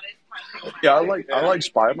 but yeah, I like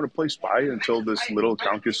SPY. I'm going to play SPY until this little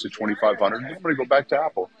account gets to 2,500. I'm going to go back to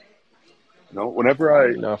Apple. Whenever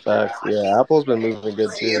I no facts. Yeah, Apple's been moving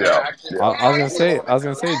good too. Yeah. I was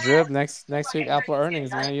gonna say, Drip. Next week, Apple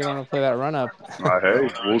earnings, man. You don't want to play that run up. Hey,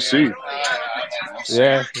 we'll see.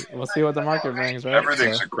 Yeah, we'll see what the market brings, right?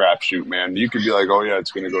 Everything's a crapshoot, man. You could be like, oh yeah,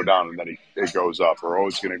 it's going to go down, and then it goes up, or oh,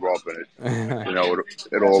 it's going to go up, and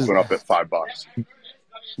it'll open up at $5.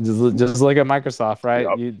 Just look at Microsoft, right?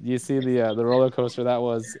 Yep. You see the roller coaster that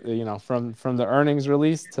was, from the earnings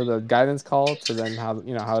release to the guidance call to then how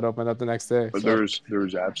it opened up the next day. But there's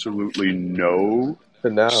absolutely no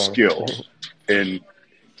skill in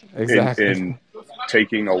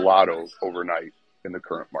taking a lotto overnight in the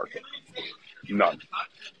current market. None.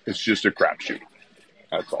 It's just a crapshoot.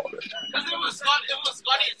 That's all it is.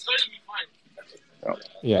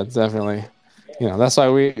 Yeah, definitely. that's why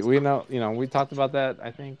we know, we talked about that, I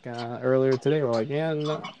think, earlier today. We're like, yeah,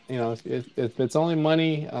 no, if it's only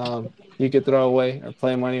money, you could throw away or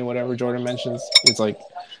play money, whatever Jordan mentions. It's like,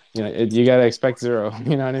 you got to expect zero.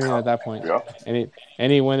 You know what I mean? At that point, Yeah.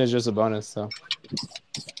 any win is just a bonus. So,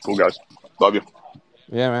 Cool, guys. Love you.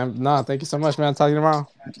 yeah, man. No, thank you so much, man. Talk to you tomorrow.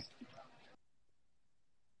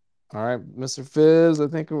 All right, Mr. Fizz, I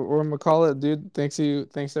think we're gonna call it, dude. Thanks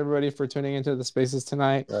everybody for tuning into the spaces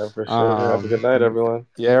tonight. Yeah, for sure. Have a good night, everyone.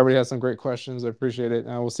 Yeah, everybody has some great questions. I appreciate it.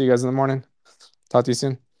 We'll see you guys in the morning. Talk to you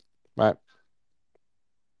soon. Bye.